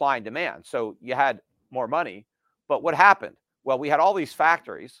 It's supply and demand. So you had more money. But what happened? Well, we had all these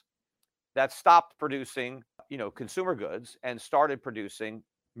factories that stopped producing, consumer goods and started producing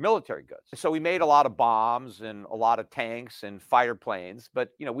military goods. So we made a lot of bombs and a lot of tanks and fighter planes, but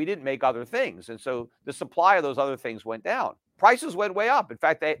we didn't make other things. And so the supply of those other things went down. Prices went way up. In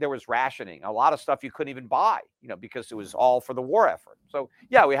fact, there was rationing. A lot of stuff you couldn't even buy, because it was all for the war effort. So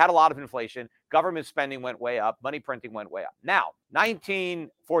yeah, we had a lot of inflation. Government spending went way up. Money printing went way up. Now,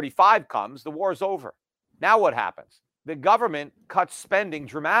 1945 comes, the war is over. Now what happens? The government cuts spending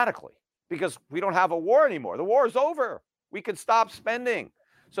dramatically because we don't have a war anymore. The war is over. We can stop spending.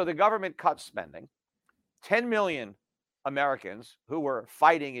 So the government cuts spending. 10 million Americans who were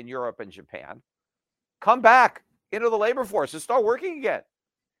fighting in Europe and Japan come back into the labor force and start working again.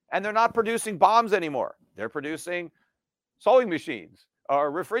 And they're not producing bombs anymore. They're producing sewing machines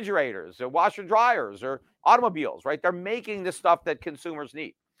or refrigerators or washer dryers or automobiles, right? They're making the stuff that consumers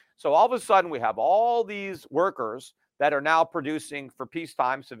need. So all of a sudden we have all these workers that are now producing for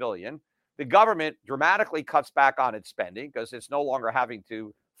peacetime civilian. The government dramatically cuts back on its spending because it's no longer having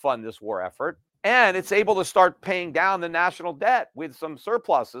to fund this war effort. And it's able to start paying down the national debt with some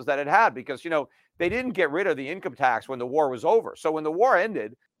surpluses that it had because, they didn't get rid of the income tax when the war was over. So when the war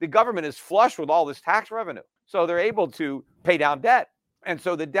ended, the government is flush with all this tax revenue. So they're able to pay down debt. And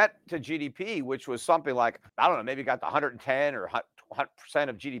so the debt to GDP, which was something like, I don't know, maybe got to 110 or 100%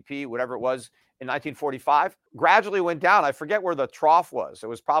 of GDP, whatever it was in 1945, gradually went down. I forget where the trough was. It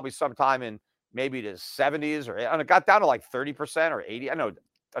was probably sometime in maybe the 70s and it got down to like 30% or 80. I know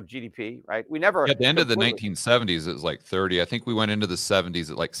of GDP, right? We never at the end of the 1970s, it was like 30. I think we went into the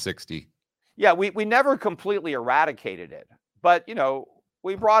 70s at like 60. Yeah, we never completely eradicated it, but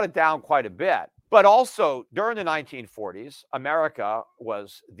we brought it down quite a bit. But also during the 1940s, America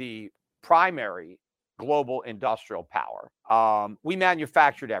was the primary global industrial power. We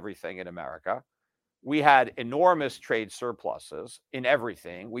manufactured everything in America. We had enormous trade surpluses in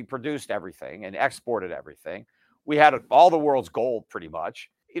everything. We produced everything and exported everything. We had all the world's gold pretty much.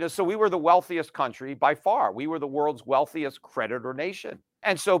 So we were the wealthiest country by far. We were the world's wealthiest creditor nation.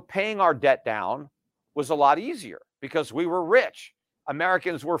 And so paying our debt down was a lot easier because we were rich.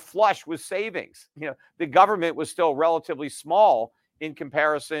 Americans were flush with savings. The government was still relatively small in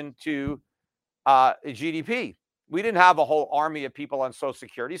comparison to GDP. We didn't have a whole army of people on Social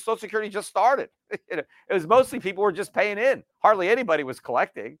Security. Social Security just started. It was mostly people were just paying in. Hardly anybody was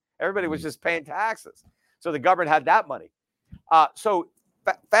collecting. Everybody was just paying taxes. So the government had that money. So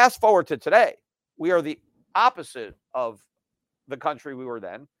fast forward to today, we are the opposite of the country we were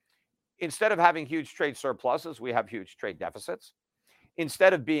then. Instead of having huge trade surpluses, we have huge trade deficits.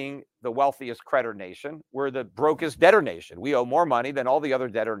 Instead of being the wealthiest creditor nation, we're the brokest debtor nation. We owe more money than all the other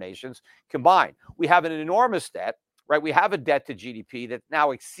debtor nations combined. We have an enormous debt, right? We have a debt to GDP that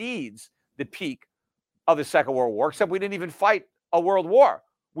now exceeds the peak of the Second World War, except we didn't even fight a world war.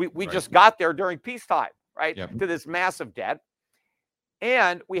 We just got there during peacetime, right? Yep. To this massive debt.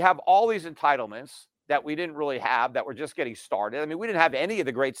 And we have all these entitlements that we didn't really have, that were just getting started. I mean, we didn't have any of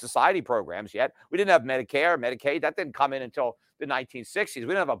the Great Society programs yet. We didn't have Medicare, Medicaid. That didn't come in until the 1960s. We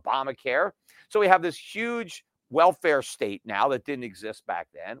didn't have Obamacare. So we have this huge welfare state now that didn't exist back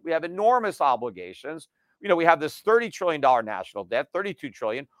then. We have enormous obligations. We have this $30 trillion national debt, $32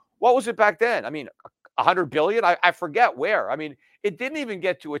 trillion. What was it back then? I mean, 100 billion? I forget where. I mean, it didn't even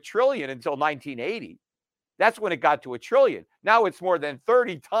get to a trillion until 1980. That's when it got to a trillion. Now it's more than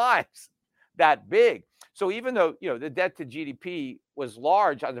 30 times that big. So even though, the debt to GDP was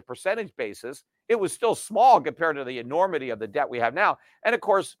large on the percentage basis, it was still small compared to the enormity of the debt we have now. And of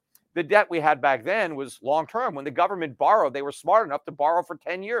course, the debt we had back then was long-term. When the government borrowed, they were smart enough to borrow for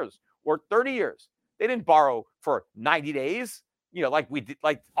 10 years or 30 years. They didn't borrow for 90 days,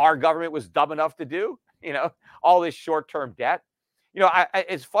 like our government was dumb enough to do, all this short-term debt.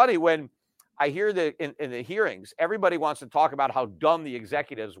 It's funny when I hear in the hearings, everybody wants to talk about how dumb the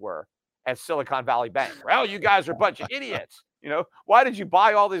executives were at Silicon Valley Bank. Well, you guys are a bunch of idiots. Why did you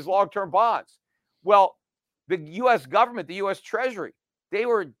buy all these long-term bonds? Well, the U.S. government, the U.S. Treasury, they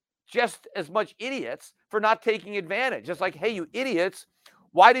were just as much idiots for not taking advantage. It's like, hey, you idiots,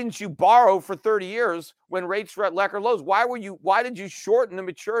 why didn't you borrow for 30 years when rates were at record lows? Why did you shorten the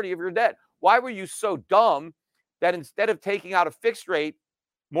maturity of your debt? Why were you so dumb that instead of taking out a fixed rate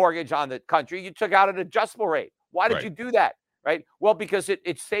mortgage on the country, you took out an adjustable rate? Why did you do that? Right? Well, because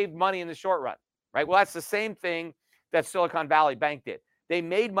it saved money in the short run, right? Well, that's the same thing that Silicon Valley Bank did. They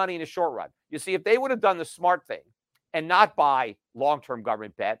made money in the short run. You see, if they would have done the smart thing and not buy long-term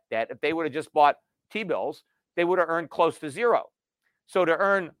government debt, if they would have just bought T-bills, they would have earned close to zero. So to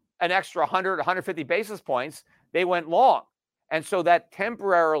earn an extra 100, 150 basis points, they went long. And so that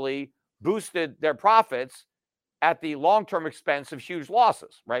temporarily boosted their profits at the long-term expense of huge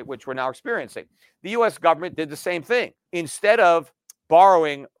losses, right, which we're now experiencing. The U.S. government did the same thing. Instead of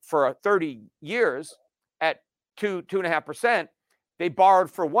borrowing for 30 years at 2.5%, they borrowed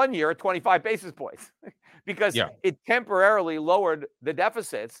for 1 year at 25 basis points because it temporarily lowered the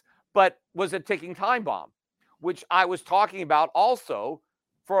deficits, but was a ticking time bomb, which I was talking about also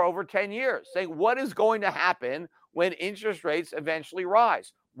for over 10 years, saying what is going to happen when interest rates eventually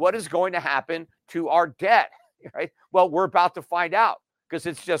rise? What is going to happen to our debt? Right? Well, we're about to find out because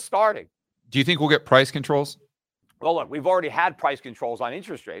it's just starting. Do you think we'll get price controls? Well, look, we've already had price controls on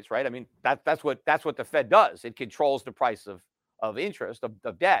interest rates, right? I mean, that's what the Fed does. It controls the price of interest,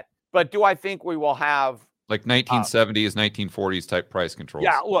 of debt. But do I think we will have Like 1970s, 1940s type price controls.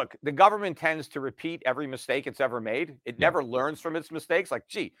 Yeah, look, the government tends to repeat every mistake it's ever made. It Yeah. never learns from its mistakes. Like,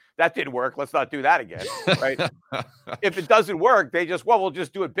 gee, that didn't work. Let's not do that again, right? If it doesn't work, they just, well, we'll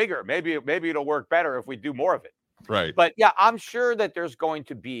just do it bigger. Maybe it'll work better if we do more of it. Right. But yeah, I'm sure that there's going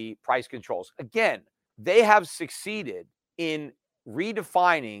to be price controls. Again, they have succeeded in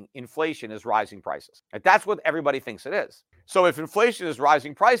redefining inflation as rising prices. And that's what everybody thinks it is. So if inflation is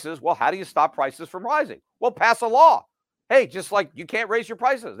rising prices, well, how do you stop prices from rising? Well, pass a law. Hey, just like you can't raise your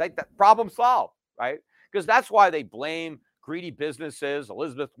prices. That problem solved, right? Because that's why they blame greedy businesses,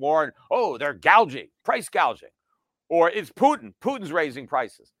 Elizabeth Warren. Oh, they're gouging, price gouging. Or it's Putin. Putin's raising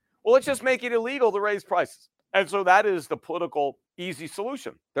prices. Well, let's just make it illegal to raise prices. And so that is the political easy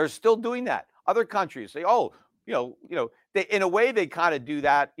solution. They're still doing that. Other countries say, oh, they, in a way, they kind of do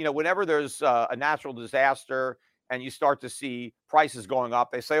that. Whenever there's a natural disaster and you start to see prices going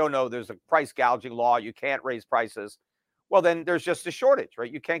up, they say, oh, no, there's a price gouging law. You can't raise prices. Well, then there's just a shortage, right?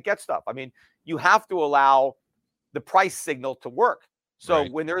 You can't get stuff. I mean, you have to allow the price signal to work. So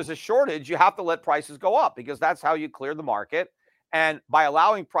when there is a shortage, you have to let prices go up because that's how you clear the market. And by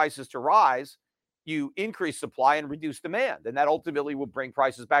allowing prices to rise, you increase supply and reduce demand. And that ultimately will bring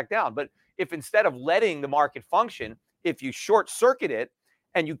prices back down. But if instead of letting the market function, if you short circuit it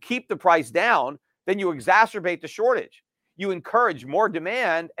and you keep the price down, then you exacerbate the shortage. You encourage more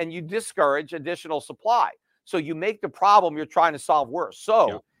demand and you discourage additional supply. So you make the problem you're trying to solve worse.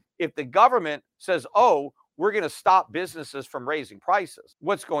 So if the government says, oh, we're going to stop businesses from raising prices,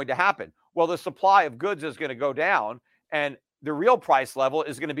 what's going to happen? Well, the supply of goods is going to go down and the real price level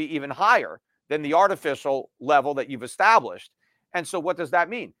is going to be even higher than the artificial level that you've established. And so what does that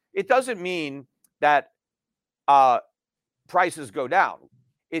mean? It doesn't mean that prices go down.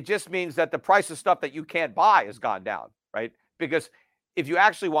 It just means that the price of stuff that you can't buy has gone down, right? Because if you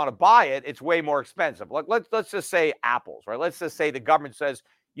actually want to buy it, it's way more expensive. Let's just say apples, right? Let's just say the government says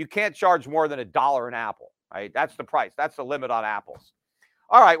you can't charge more than $1 an apple, right? That's the price. That's the limit on apples.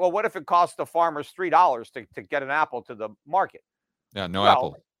 All right, well, what if it costs the farmers $3 to get an apple to the market? Yeah, no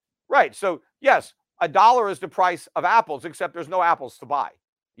apple. Right. So, yes, $1 is the price of apples, except there's no apples to buy.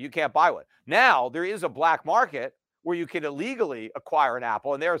 You can't buy one. Now, there is a black market where you can illegally acquire an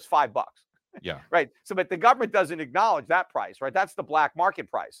apple, and there's $5. Yeah. Right. So, but the government doesn't acknowledge that price, right? That's the black market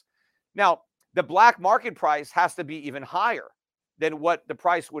price. Now, the black market price has to be even higher than what the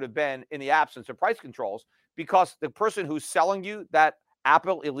price would have been in the absence of price controls, because the person who's selling you that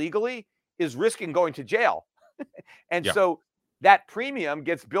apple illegally is risking going to jail. And so that premium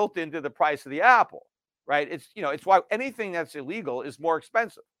gets built into the price of the apple, right? It's why anything that's illegal is more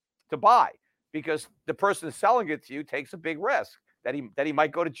expensive to buy, because the person selling it to you takes a big risk that he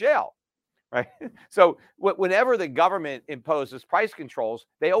might go to jail. Right. So whenever the government imposes price controls,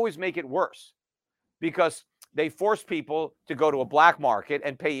 they always make it worse because they force people to go to a black market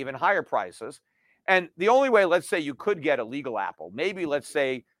and pay even higher prices. And the only way, let's say you could get a legal apple, maybe let's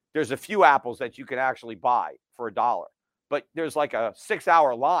say there's a few apples that you can actually buy for $1, but there's like a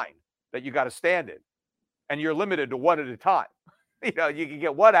 6-hour line that you got to stand in and you're limited to one at a time. You can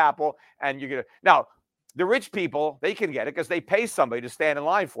get one apple and now the rich people, they can get it because they pay somebody to stand in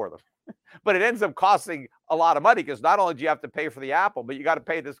line for them. But it ends up costing a lot of money because not only do you have to pay for the apple, but you got to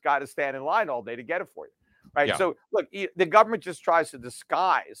pay this guy to stand in line all day to get it for you. Right. Yeah. So look, the government just tries to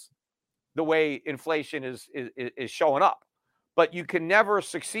disguise the way inflation is showing up, but you can never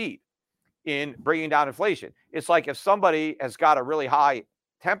succeed in bringing down inflation. It's like if somebody has got a really high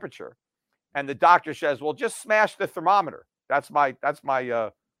temperature and the doctor says, well, just smash the thermometer. That's my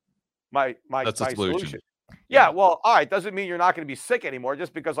solution. Yeah, well, all right. Doesn't mean you're not going to be sick anymore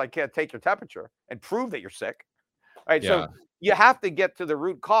just because I can't take your temperature and prove that you're sick. Right. So you have to get to the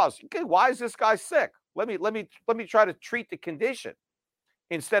root cause. Okay, why is this guy sick? Let me try to treat the condition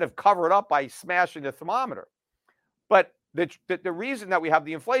instead of cover it up by smashing the thermometer. But the reason that we have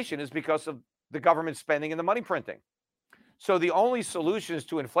the inflation is because of the government spending and the money printing. So the only solutions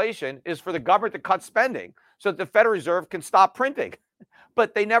to inflation is for the government to cut spending so that the Federal Reserve can stop printing.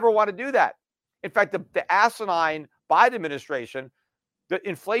 But they never want to do that. In fact, the asinine Biden administration, the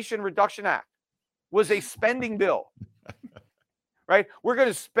Inflation Reduction Act, was a spending bill, right? We're going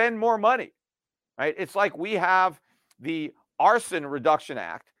to spend more money, right? It's like we have the Arson Reduction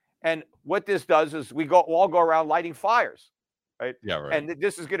Act, and what this does is we all go around lighting fires, right? Yeah, right. And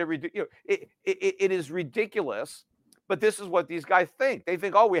this is going to it is ridiculous, but this is what these guys think. They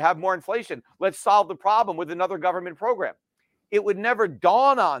think, oh, we have more inflation. Let's solve the problem with another government program. It would never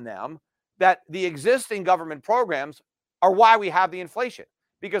dawn on them that the existing government programs are why we have the inflation,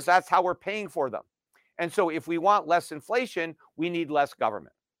 because that's how we're paying for them. And so if we want less inflation, we need less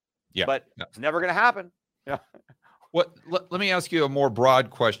government. Yeah. But it's never going to happen Yeah. Let me ask you a more broad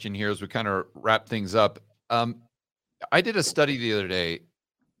question here as we kind of wrap things up. I did a study the other day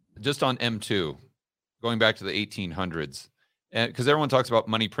just on M2, going back to the 1800s, and because everyone talks about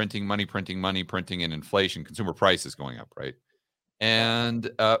money printing, and inflation, consumer prices going up, right?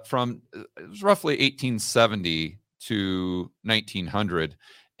 And from it was roughly 1870 to 1900,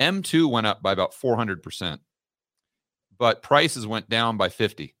 M2 went up by about 400%, but prices went down by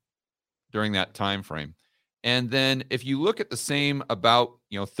 50 during that time frame. And then if you look at the same about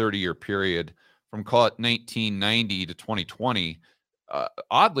 30-year period from call it 1990 to 2020,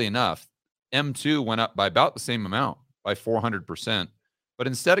 oddly enough, M2 went up by about the same amount, by 400%. But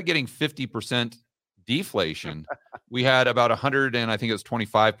instead of getting 50% deflation, we had about 100 and I think it was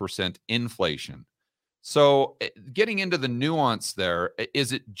 25% inflation. So getting into the nuance there,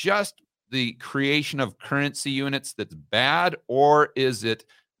 is it just the creation of currency units that's bad, or is it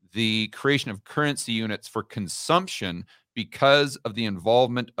the creation of currency units for consumption because of the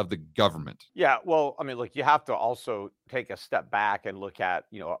involvement of the government? Yeah, well, I mean, look, you have to also take a step back and look at,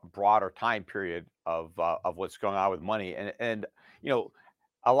 a broader time period of what's going on with money, and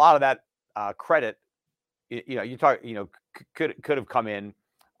a lot of that credit, you talk, could have come in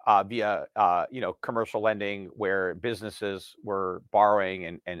via commercial lending, where businesses were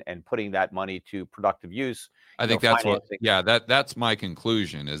borrowing and putting that money to productive use. I think that's financing. That's my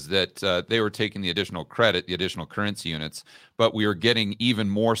conclusion, is that they were taking the additional credit, the additional currency units, but we were getting even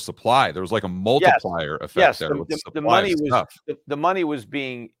more supply. There was like a multiplier effect there. The money was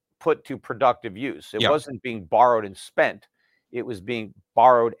being put to productive use. It wasn't being borrowed and spent. It was being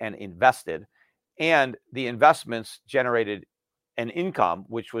borrowed and invested, and the investments generated an income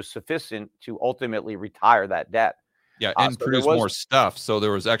which was sufficient to ultimately retire that debt. Yeah, and so produce more stuff. So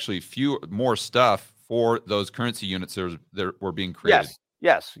there was actually more stuff for those currency units that were being created.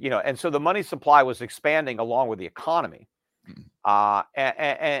 Yes. And so the money supply was expanding along with the economy.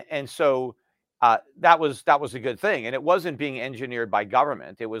 And so that was a good thing. And it wasn't being engineered by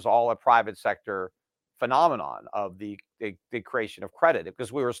government. It was all a private sector phenomenon of the creation of credit,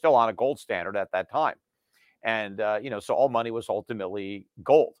 because we were still on a gold standard at that time. And, so all money was ultimately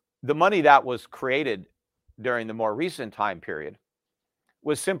gold. The money that was created during the more recent time period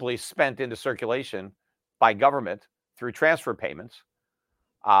was simply spent into circulation by government through transfer payments,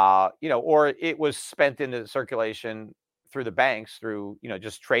 or it was spent into circulation through the banks through,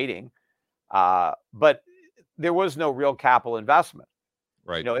 just trading. But there was no real capital investment.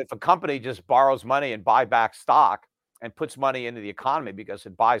 Right. If a company just borrows money and buy back stock and puts money into the economy because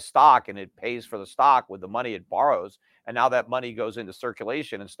it buys stock and it pays for the stock with the money it borrows, and now that money goes into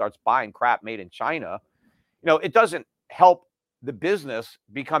circulation and starts buying crap made in China, it doesn't help the business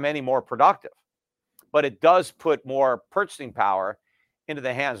become any more productive, but it does put more purchasing power into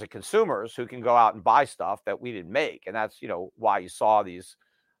the hands of consumers who can go out and buy stuff that we didn't make. And that's, why you saw these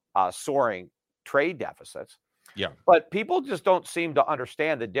soaring trade deficits. Yeah. But people just don't seem to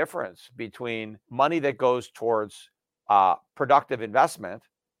understand the difference between money that goes towards productive investment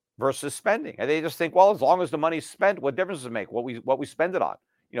versus spending. And they just think, well, as long as the money's spent, what difference does it make what we spend it on?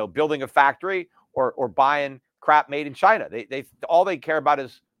 Building a factory or buying crap made in China. They all they care about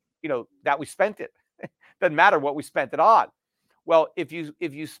is, that we spent it. Doesn't matter what we spent it on. Well, if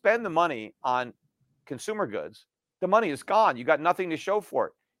you spend the money on consumer goods, the money is gone. You got nothing to show for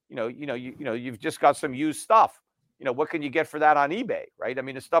it. You've just got some used stuff. What can you get for that on eBay, right? I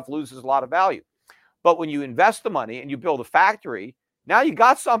mean, the stuff loses a lot of value. But when you invest the money and you build a factory, now you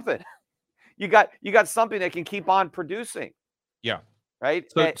got something. You got something that can keep on producing. Yeah. Right.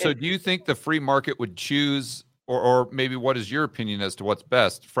 So do you think the free market would choose, or maybe what is your opinion as to what's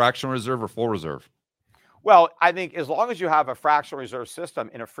best, fractional reserve or full reserve? Well, I think as long as you have a fractional reserve system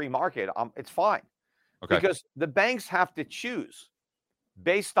in a free market, it's fine. Okay. Because the banks have to choose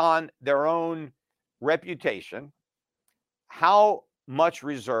based on their own reputation how much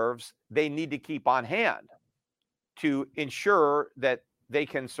reserves they need to keep on hand to ensure that they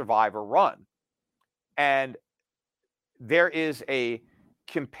can survive or run. And there is a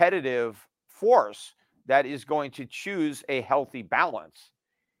competitive force that is going to choose a healthy balance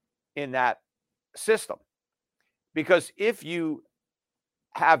in that system. Because if you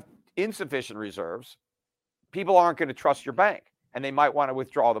have insufficient reserves, people aren't going to trust your bank, and they might want to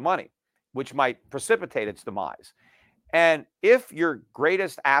withdraw the money, which might precipitate its demise. And if your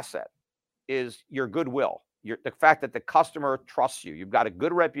greatest asset is your goodwill, the fact that the customer trusts you, you've got a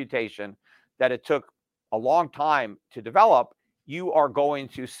good reputation, that it took a long time to develop, you are going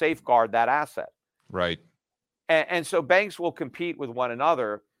to safeguard that asset. Right. And so banks will compete with one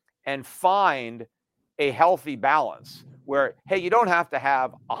another and find a healthy balance where, hey, you don't have to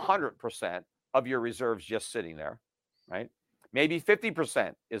have 100%, of your reserves just sitting there, right? Maybe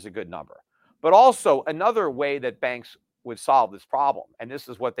 50% is a good number. But also another way that banks would solve this problem, and this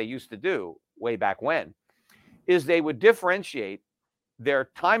is what they used to do way back when, is they would differentiate their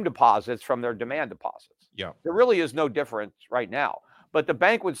time deposits from their demand deposits. Yeah. There really is no difference right now. But the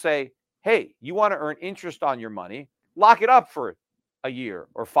bank would say, hey, you want to earn interest on your money, lock it up for a year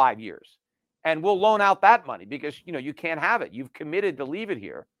or 5 years. And we'll loan out that money because, you can't have it. You've committed to leave it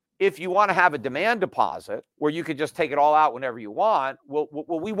here. If you want to have a demand deposit where you could just take it all out whenever you want, well,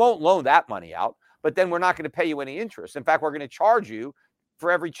 we won't loan that money out, but then we're not going to pay you any interest. In fact, we're going to charge you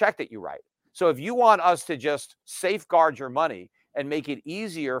for every check that you write. So if you want us to just safeguard your money and make it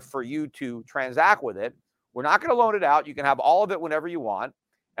easier for you to transact with it, we're not going to loan it out. You can have all of it whenever you want,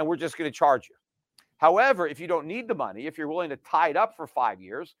 and we're just going to charge you. However, if you don't need the money, if you're willing to tie it up for 5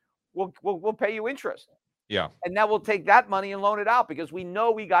 years, we'll pay you interest. Yeah. And now we'll take that money and loan it out because we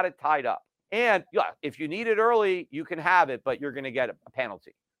know we got it tied up. And if you need it early, you can have it, but you're going to get a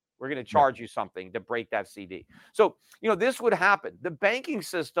penalty. We're going to charge you something to break that CD. So, this would happen. The banking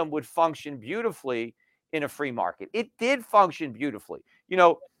system would function beautifully in a free market. It did function beautifully.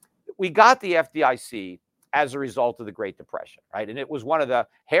 We got the FDIC as a result of the Great Depression, right? And it was one of the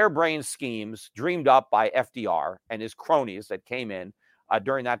harebrained schemes dreamed up by FDR and his cronies that came in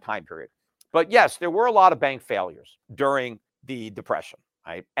during that time period. But yes, there were a lot of bank failures during the Depression,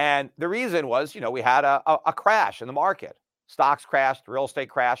 right? And the reason was, we had a crash in the market. Stocks crashed, real estate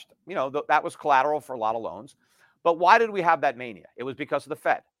crashed. That was collateral for a lot of loans. But why did we have that mania? It was because of the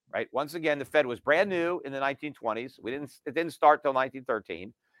Fed, right? Once again, the Fed was brand new in the 1920s. It didn't start till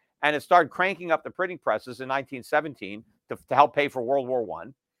 1913. And it started cranking up the printing presses in 1917 to help pay for World War I.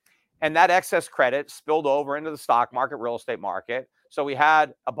 And that excess credit spilled over into the stock market, real estate market. So we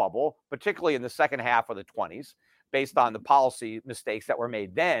had a bubble, particularly in the second half of the 20s, based on the policy mistakes that were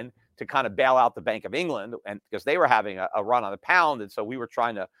made then to kind of bail out the Bank of England, and because they were having a run on the pound. And so we were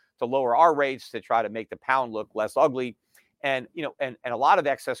trying to lower our rates to try to make the pound look less ugly. And, and a lot of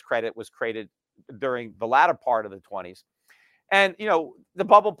excess credit was created during the latter part of the 20s. And, the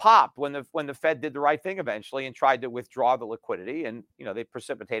bubble popped when the Fed did the right thing eventually and tried to withdraw the liquidity, and, they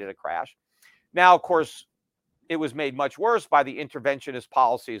precipitated a crash. Now, of course, it was made much worse by the interventionist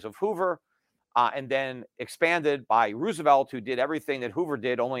policies of Hoover, and then expanded by Roosevelt, who did everything that Hoover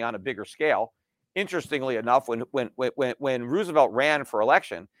did, only on a bigger scale. Interestingly enough, when Roosevelt ran for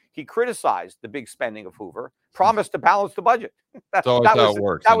election, he criticized the big spending of Hoover, promised to balance the budget. That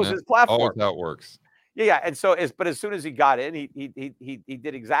was his platform. Always how it works. Yeah. And so, but as soon as he got in, he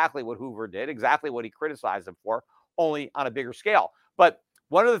did exactly what Hoover did, exactly what he criticized him for, only on a bigger scale. But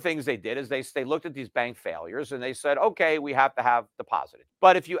one of the things they did is they looked at these bank failures and they said, okay, we have to have deposited.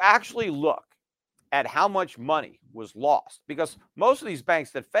 But if you actually look at how much money was lost, because most of these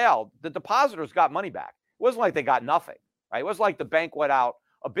banks that failed, the depositors got money back. It wasn't like they got nothing, right? It wasn't like the bank went out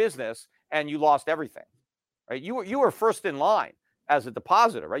of business and you lost everything, right? You were first in line as a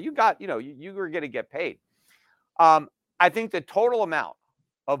depositor, right? You got, you were going to get paid. I think the total amount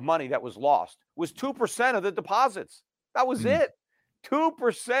of money that was lost was 2% of the deposits. That was it.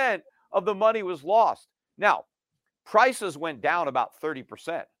 2% of the money was lost. Now, prices went down about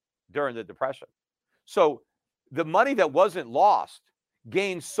 30% during the Depression. So the money that wasn't lost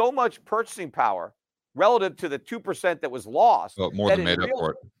gained so much purchasing power relative to the 2% that was lost. Well, more than made up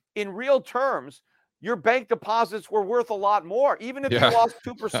for it. In real terms, your bank deposits were worth a lot more, even if you lost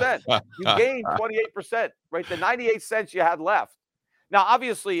 2%. You gained 28%, right? The 98 cents you had left. Now,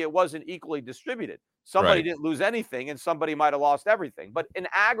 obviously, it wasn't equally distributed. Somebody didn't lose anything, and somebody might have lost everything. But in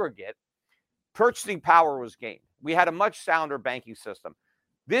aggregate, purchasing power was gained. We had a much sounder banking system.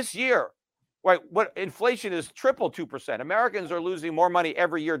 This year, right, what inflation is triple 2%. Americans are losing more money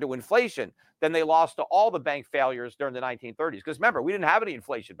every year to inflation than they lost to all the bank failures during the 1930s. Because remember, we didn't have any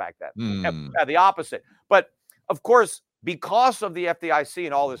inflation back then. The opposite. But of course, because of the FDIC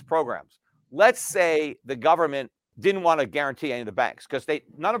and all these programs, let's say the government didn't want to guarantee any of the banks because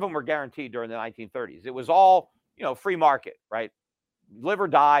none of them were guaranteed during the 1930s. It was all, free market, right? Live or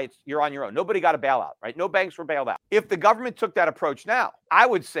die, you're on your own. Nobody got a bailout, right? No banks were bailed out. If the government took that approach now, I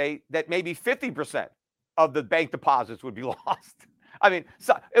would say that maybe 50% of the bank deposits would be lost. I mean,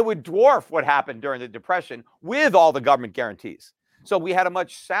 so it would dwarf what happened during the Depression with all the government guarantees. So we had a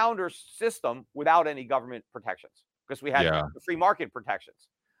much sounder system without any government protections because we had the free market protections.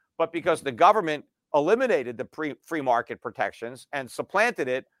 But because the government eliminated the free market protections and supplanted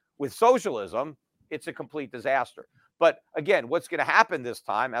it with socialism, it's a complete disaster. But again, what's going to happen this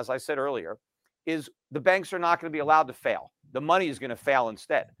time, as I said earlier, is the banks are not going to be allowed to fail. The money is going to fail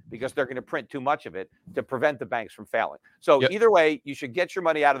instead because they're going to print too much of it to prevent the banks from failing. So either way, you should get your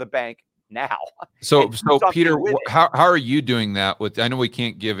money out of the bank now. So and do something Peter, with it. how are you doing that with, I know we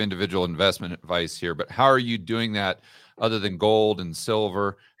can't give individual investment advice here, but how are you doing that other than gold and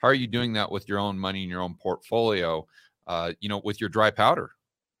silver? How are you doing that with your own money and your own portfolio, with your dry powder?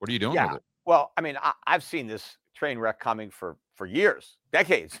 What are you doing with it? Well, I mean, I've seen this train wreck coming for years,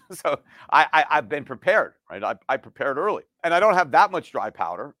 decades. So I've been prepared, right? I prepared early, and I don't have that much dry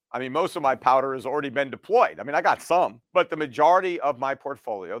powder. I mean, most of my powder has already been deployed. I mean, I got some, but the majority of my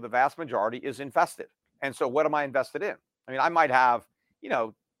portfolio, the vast majority, is invested. And so what am I invested in? I mean, I might have,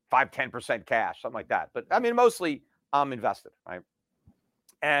 5-10% cash, something like that. But I mean, mostly I'm invested, right?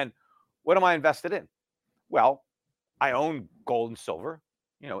 And what am I invested in? Well, I own gold and silver.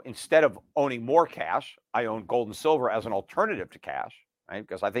 Instead of owning more cash, I own gold and silver as an alternative to cash, right?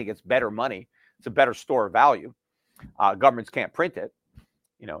 Because I think it's better money. It's a better store of value. Governments can't print it,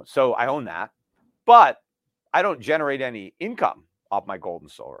 so I own that. But I don't generate any income off my gold and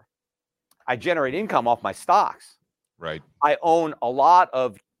silver. I generate income off my stocks. Right. I own a lot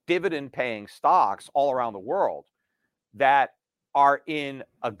of dividend-paying stocks all around the world that are in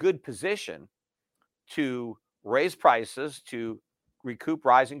a good position to raise prices, to recoup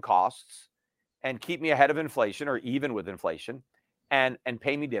rising costs, and keep me ahead of inflation or even with inflation, and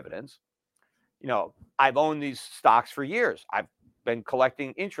pay me dividends. I've owned these stocks for years. I've been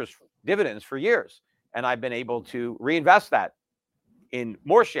collecting interest dividends for years, and I've been able to reinvest that in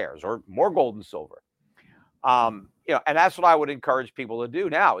more shares or more gold and silver. And that's what I would encourage people to do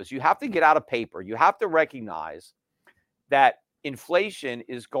now is you have to get out of paper. You have to recognize that inflation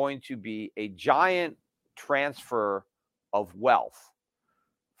is going to be a giant transfer of wealth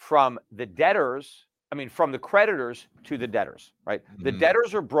from the debtors, from the creditors to the debtors, right? Mm-hmm. The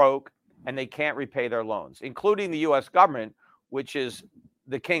debtors are broke and they can't repay their loans, including the U.S. government, which is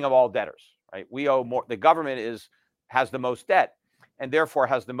the king of all debtors, right? We owe more. The government has the most debt and therefore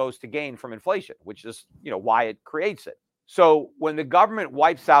has the most to gain from inflation, which is, why it creates it. So when the government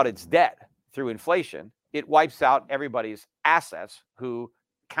wipes out its debt through inflation, it wipes out everybody's assets who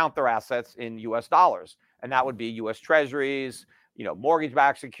count their assets in U.S. dollars. And that would be U.S. treasuries,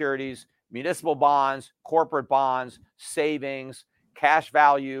 mortgage-backed securities, municipal bonds, corporate bonds, savings, cash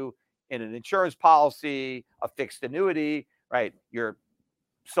value in an insurance policy, a fixed annuity, right? Your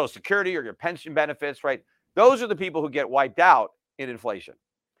Social Security or your pension benefits, right? Those are the people who get wiped out in inflation,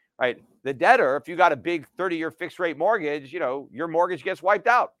 right? The debtor, if you got a big 30-year fixed rate mortgage, your mortgage gets wiped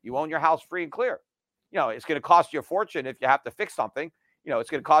out. You own your house free and clear. It's going to cost you a fortune if you have to fix something. It's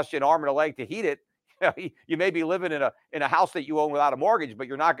going to cost you an arm and a leg to heat it. You may be living in a house that you own without a mortgage, but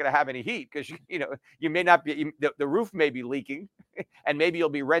you're not going to have any heat because you may not be. The roof may be leaking, and maybe you'll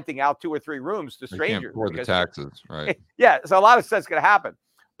be renting out 2 or 3 rooms to strangers. You can't afford the taxes, right? Yeah, so a lot of stuff's going to happen.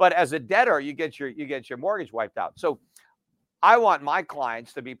 But as a debtor, you get your mortgage wiped out. So I want my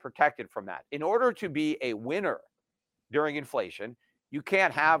clients to be protected from that. In order to be a winner during inflation, you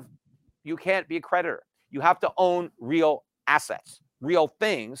can't be a creditor. You have to own real assets, real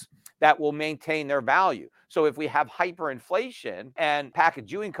things that will maintain their value. So if we have hyperinflation and a pack of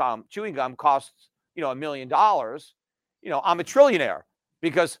chewing gum costs, $1 million, I'm a trillionaire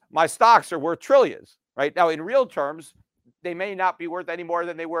because my stocks are worth trillions, right? Now, in real terms, they may not be worth any more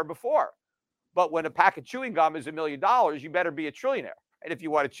than they were before. But when a pack of chewing gum is $1 million, you better be a trillionaire, right? If you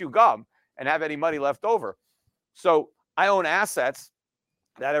want to chew gum and have any money left over. So I own assets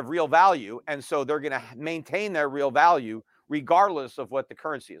that have real value. And so they're going to maintain their real value regardless of what the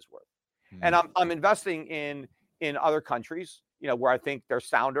currency is worth. And I'm investing in other countries, where I think they're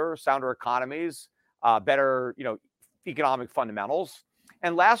sounder economies, better, economic fundamentals.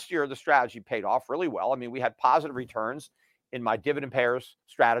 And last year, the strategy paid off really well. I mean, we had positive returns in my dividend pairs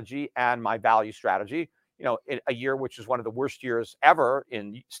strategy and my value strategy, in a year which is one of the worst years ever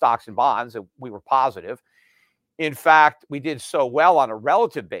in stocks and bonds, and we were positive. In fact, we did so well on a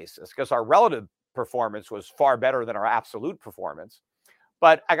relative basis because our relative performance was far better than our absolute performance.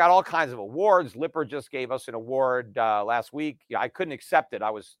 But I got all kinds of awards. Lipper just gave us an award last week. I couldn't accept it.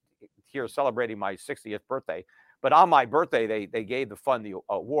 I was here celebrating my 60th birthday. But on my birthday, they gave the fund the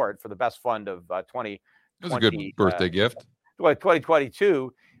award for the best fund of 2020. It was a good birthday gift.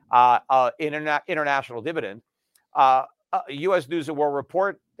 2022 international dividend. U.S. News and World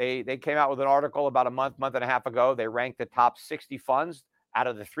Report, they came out with an article about a month and a half ago. They ranked the top 60 funds out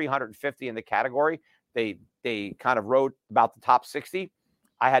of the 350 in the category. They kind of wrote about the top 60.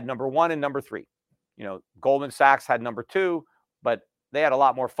 I had number 1 and number 3. Goldman Sachs had number 2, but they had a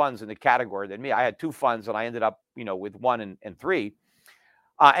lot more funds in the category than me. I had 2 funds and I ended up, with 1 and 3.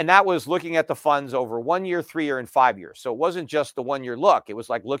 And that was looking at the funds over 1 year, 3 year, and 5 years. So it wasn't just the 1 year look. It was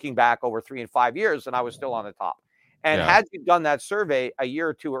like looking back over 3 and 5 years, and I was still on the top. And had you done that survey a year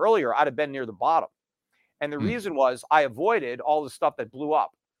or two earlier, I'd have been near the bottom. And the reason was I avoided all the stuff that blew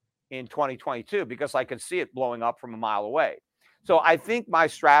up in 2022 because I could see it blowing up from a mile away. So I think my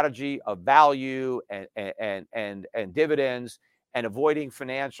strategy of value and dividends and avoiding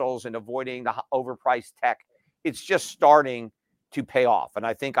financials and avoiding the overpriced tech, it's just starting to pay off. And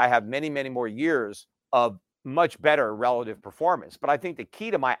I think I have many, many more years of much better relative performance. But I think the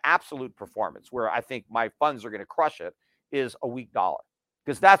key to my absolute performance, where I think my funds are going to crush it, is a weak dollar,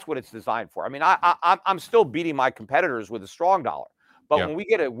 because that's what it's designed for. I mean, I'm still beating my competitors with a strong dollar. But when we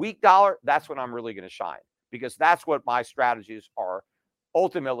get a weak dollar, that's when I'm really going to shine, because that's what my strategies are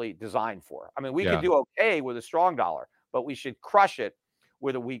ultimately designed for. I mean, we could do okay with a strong dollar, but we should crush it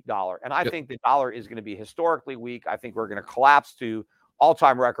with a weak dollar. And I think the dollar is going to be historically weak. I think we're going to collapse to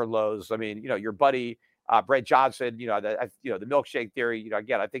all-time record lows. I mean, your buddy Brett Johnson, the milkshake theory,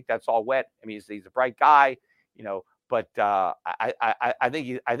 again, I think that's all wet. I mean, he's a bright guy, but I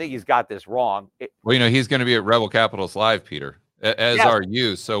think he's got this wrong. He's going to be at Rebel Capitalist Live, Peter, as are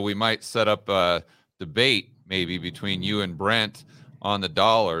you. So we might set up a debate maybe between you and Brent on the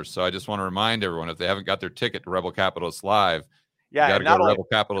dollar. So I just want to remind everyone, if they haven't got their ticket to Rebel Capitalist Live, you got to go to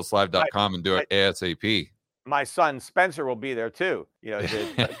rebelcapitalistlive.com and do it ASAP. My son Spencer will be there too,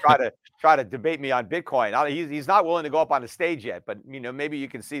 to try to debate me on Bitcoin. He's not willing to go up on the stage yet, but maybe you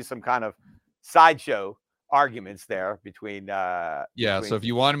can see some kind of sideshow arguments there between. So if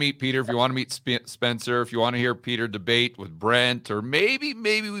you want to meet Peter, if you want to meet Spencer, if you want to hear Peter debate with Brent, or maybe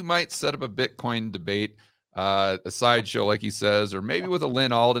we might set up a Bitcoin debate, a sideshow like he says, or maybe with a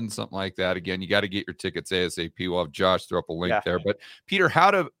Lynn Alden, something like that. Again, you got to get your tickets ASAP. We'll have Josh throw up a link there. But Peter,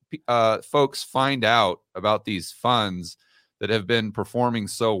 how do folks find out about these funds that have been performing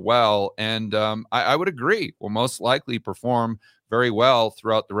so well? And I would agree, will most likely perform very well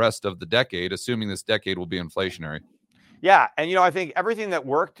throughout the rest of the decade, assuming this decade will be inflationary. Yeah. And, I think everything that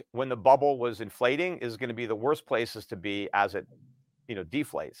worked when the bubble was inflating is going to be the worst places to be as it,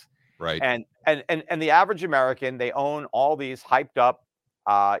 deflates. Right. And the average American, they own all these hyped up,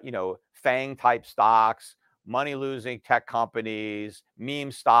 FANG type stocks, money losing tech companies,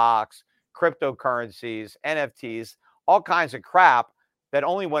 meme stocks, cryptocurrencies, NFTs, all kinds of crap that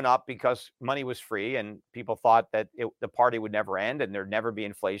only went up because money was free and people thought that the party would never end and there'd never be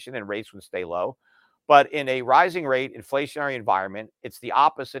inflation and rates would stay low. But in a rising rate inflationary environment, it's the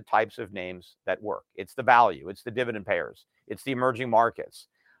opposite types of names that work. It's the value, it's the dividend payers, it's the emerging markets,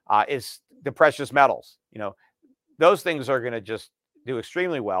 it's the precious metals. Those things are going to just do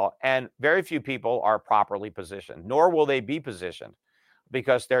extremely well. And very few people are properly positioned, nor will they be positioned,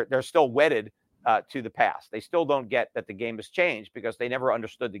 because they're still wedded to the past. They still don't get that the game has changed because they never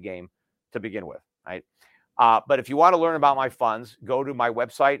understood the game to begin with, right? But if you want to learn about my funds, go to my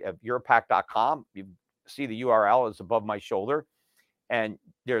website at europac.com. You see the URL is above my shoulder, and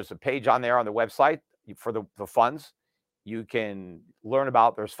there's a page on there on the website for the funds. You can learn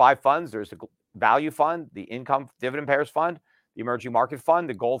about, there's 5 funds. There's the value fund, the income dividend payers fund, the emerging market fund,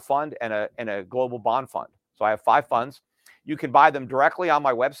 the gold fund, and a global bond fund. So I have 5 funds. You can buy them directly on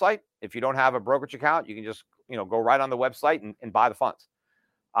my website. If you don't have a brokerage account, you can just go right on the website and buy the funds.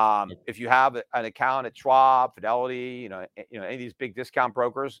 If you have an account at Schwab, Fidelity, any of these big discount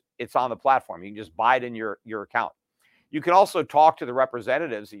brokers, it's on the platform. You can just buy it in your account. You can also talk to the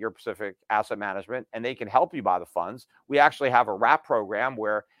representatives at Your Pacific Asset Management, and they can help you buy the funds. We actually have a wrap program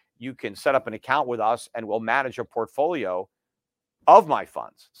where you can set up an account with us and we'll manage a portfolio of my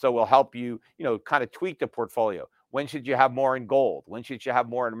funds. So we'll help you, kind of tweak the portfolio. When should you have more in gold? When should you have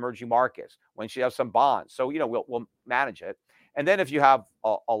more in emerging markets? When should you have some bonds? So, we'll manage it. And then if you have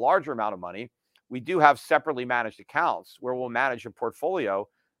a larger amount of money, we do have separately managed accounts where we'll manage a portfolio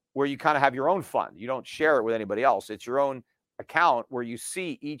where you kind of have your own fund. You don't share it with anybody else. It's your own account where you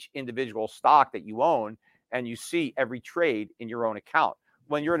see each individual stock that you own and you see every trade in your own account.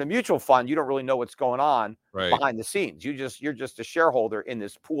 When you're in a mutual fund, you don't really know what's going on behind the scenes. You're just a shareholder in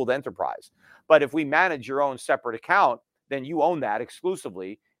this pooled enterprise. But if we manage your own separate account, then you own that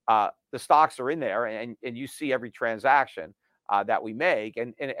exclusively. The stocks are in there and you see every transaction that we make,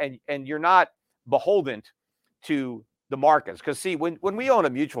 and you're not beholden to the markets. Because see, when we own a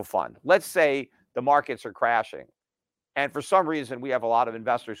mutual fund, let's say the markets are crashing, and for some reason we have a lot of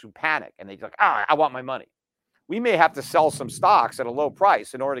investors who panic and they're like, I want my money. We may have to sell some stocks at a low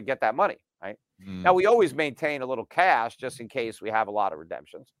price in order to get that money, right? Now, we always maintain a little cash just in case we have a lot of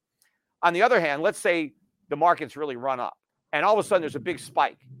redemptions. On the other hand, let's say the markets really run up and all of a sudden there's a big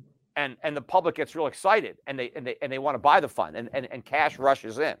spike and the public gets real excited and they want to buy the fund and cash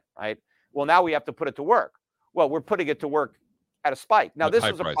rushes in, right? Well, now we have to put it to work. Well, we're putting it to work at a spike. Now, At this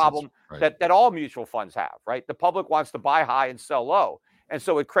high is a prices, problem right. that all mutual funds have, right? The public wants to buy high and sell low. And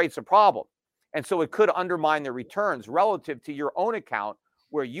so it creates a problem. And so it could undermine the returns relative to your own account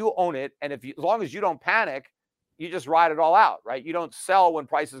where you own it. And as long as you don't panic, you just ride it all out, right? You don't sell when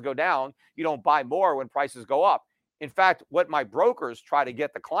prices go down. You don't buy more when prices go up. In fact, what my brokers try to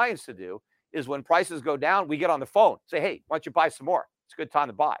get the clients to do is when prices go down, we get on the phone, say, hey, why don't you buy some more? It's a good time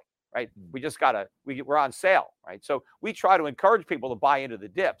to buy, right? We just we're on sale, right? So we try to encourage people to buy into the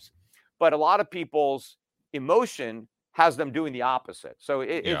dips, but a lot of people's emotion has them doing the opposite. So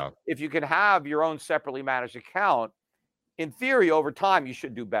if you can have your own separately managed account, in theory, over time, you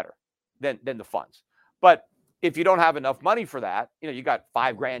should do better than the funds. But if you don't have enough money for that, you got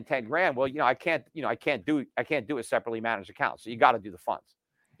 $5 grand, 10 grand. Well, I can't do a separately managed account. So you got to do the funds.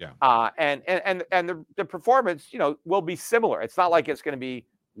 Yeah. And the performance, will be similar. It's not like it's going to be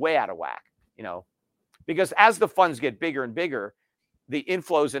way out of whack, because as the funds get bigger and bigger, the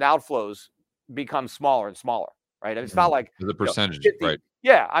inflows and outflows become smaller and smaller, right? And it's not like the percentage, 50, right?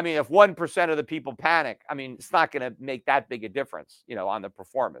 Yeah. I mean, if 1% of the people panic, I mean, it's not going to make that big a difference, on the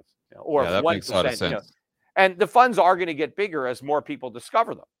performance, or that 1%, makes a lot of sense. And the funds are going to get bigger as more people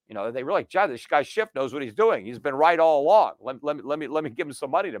discover them. They really, this guy Schiff knows what he's doing. He's been right all along. Let me give him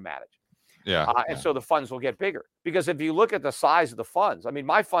some money to manage. Yeah. And so the funds will get bigger, because if you look at the size of the funds, I mean,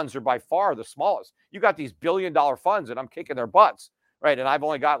 my funds are by far the smallest. You got these $1 billion funds and I'm kicking their butts, right? And I've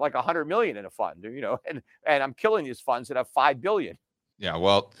only got like 100 million in a fund, and I'm killing these funds that have 5 billion. Yeah.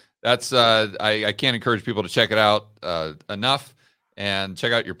 Well, that's, I can't encourage people to check it out enough. And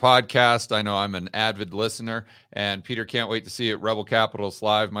check out your podcast. I know I'm an avid listener. And Peter, can't wait to see you at Rebel Capitals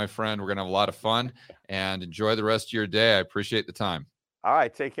Live, my friend. We're going to have a lot of fun, and enjoy the rest of your day. I appreciate the time. All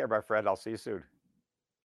right. Take care, my friend. I'll see you soon.